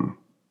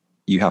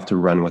you have to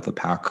run with a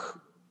pack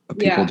of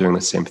people doing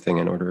the same thing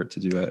in order to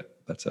do it.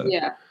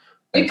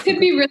 It could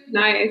be really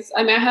nice.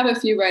 I mean, I have a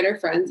few writer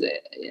friends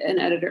and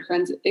editor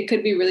friends. It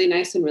could be really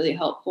nice and really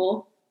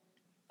helpful.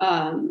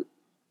 I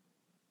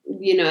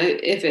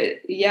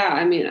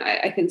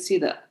can see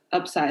the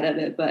upside of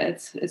it, but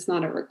it's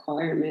not a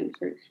requirement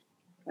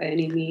by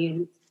any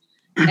means.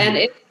 And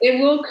it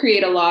could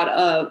create a lot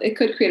of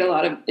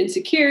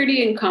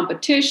insecurity and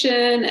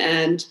competition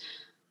and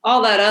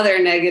all that other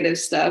negative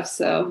stuff.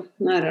 So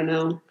I don't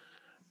know.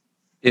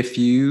 If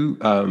you,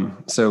 I'm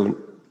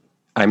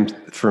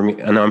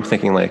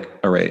thinking like,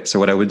 all right, so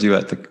what I would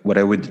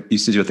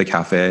used to do at the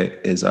cafe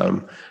is,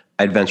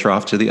 I'd venture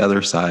off to the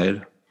other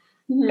side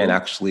and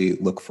actually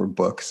look for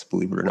books,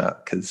 believe it or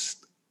not, because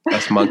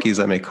us monkeys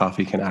that make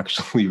coffee can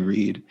actually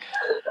read.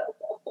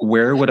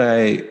 Where would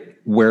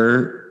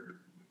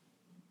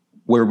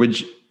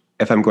you,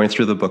 if I'm going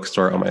through the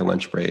bookstore on my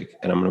lunch break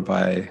and I'm going to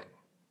buy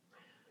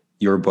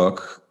your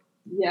book,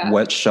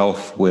 what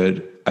shelf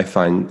would I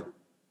find?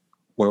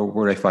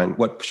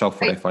 What shelf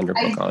would I find your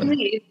book on?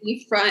 It'd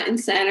be front and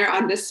center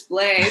on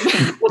display.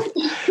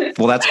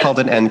 Well, that's called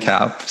an end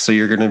cap. So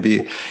you're going to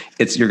be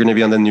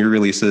on the new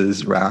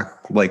releases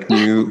rack, like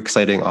new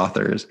exciting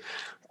authors.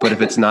 But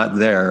if it's not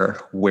there,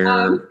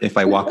 if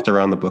I walked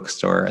around the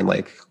bookstore and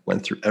like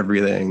went through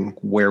everything,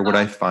 where would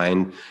I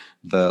find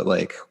the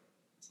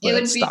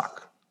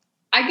stock?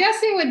 I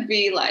guess it would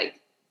be like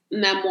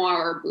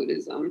memoir or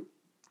Buddhism.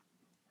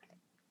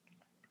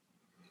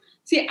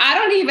 See, I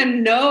don't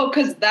even know,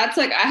 because that's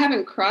like, I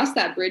haven't crossed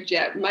that bridge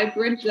yet. My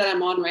bridge that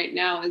I'm on right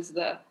now is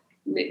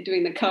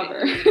doing the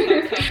cover.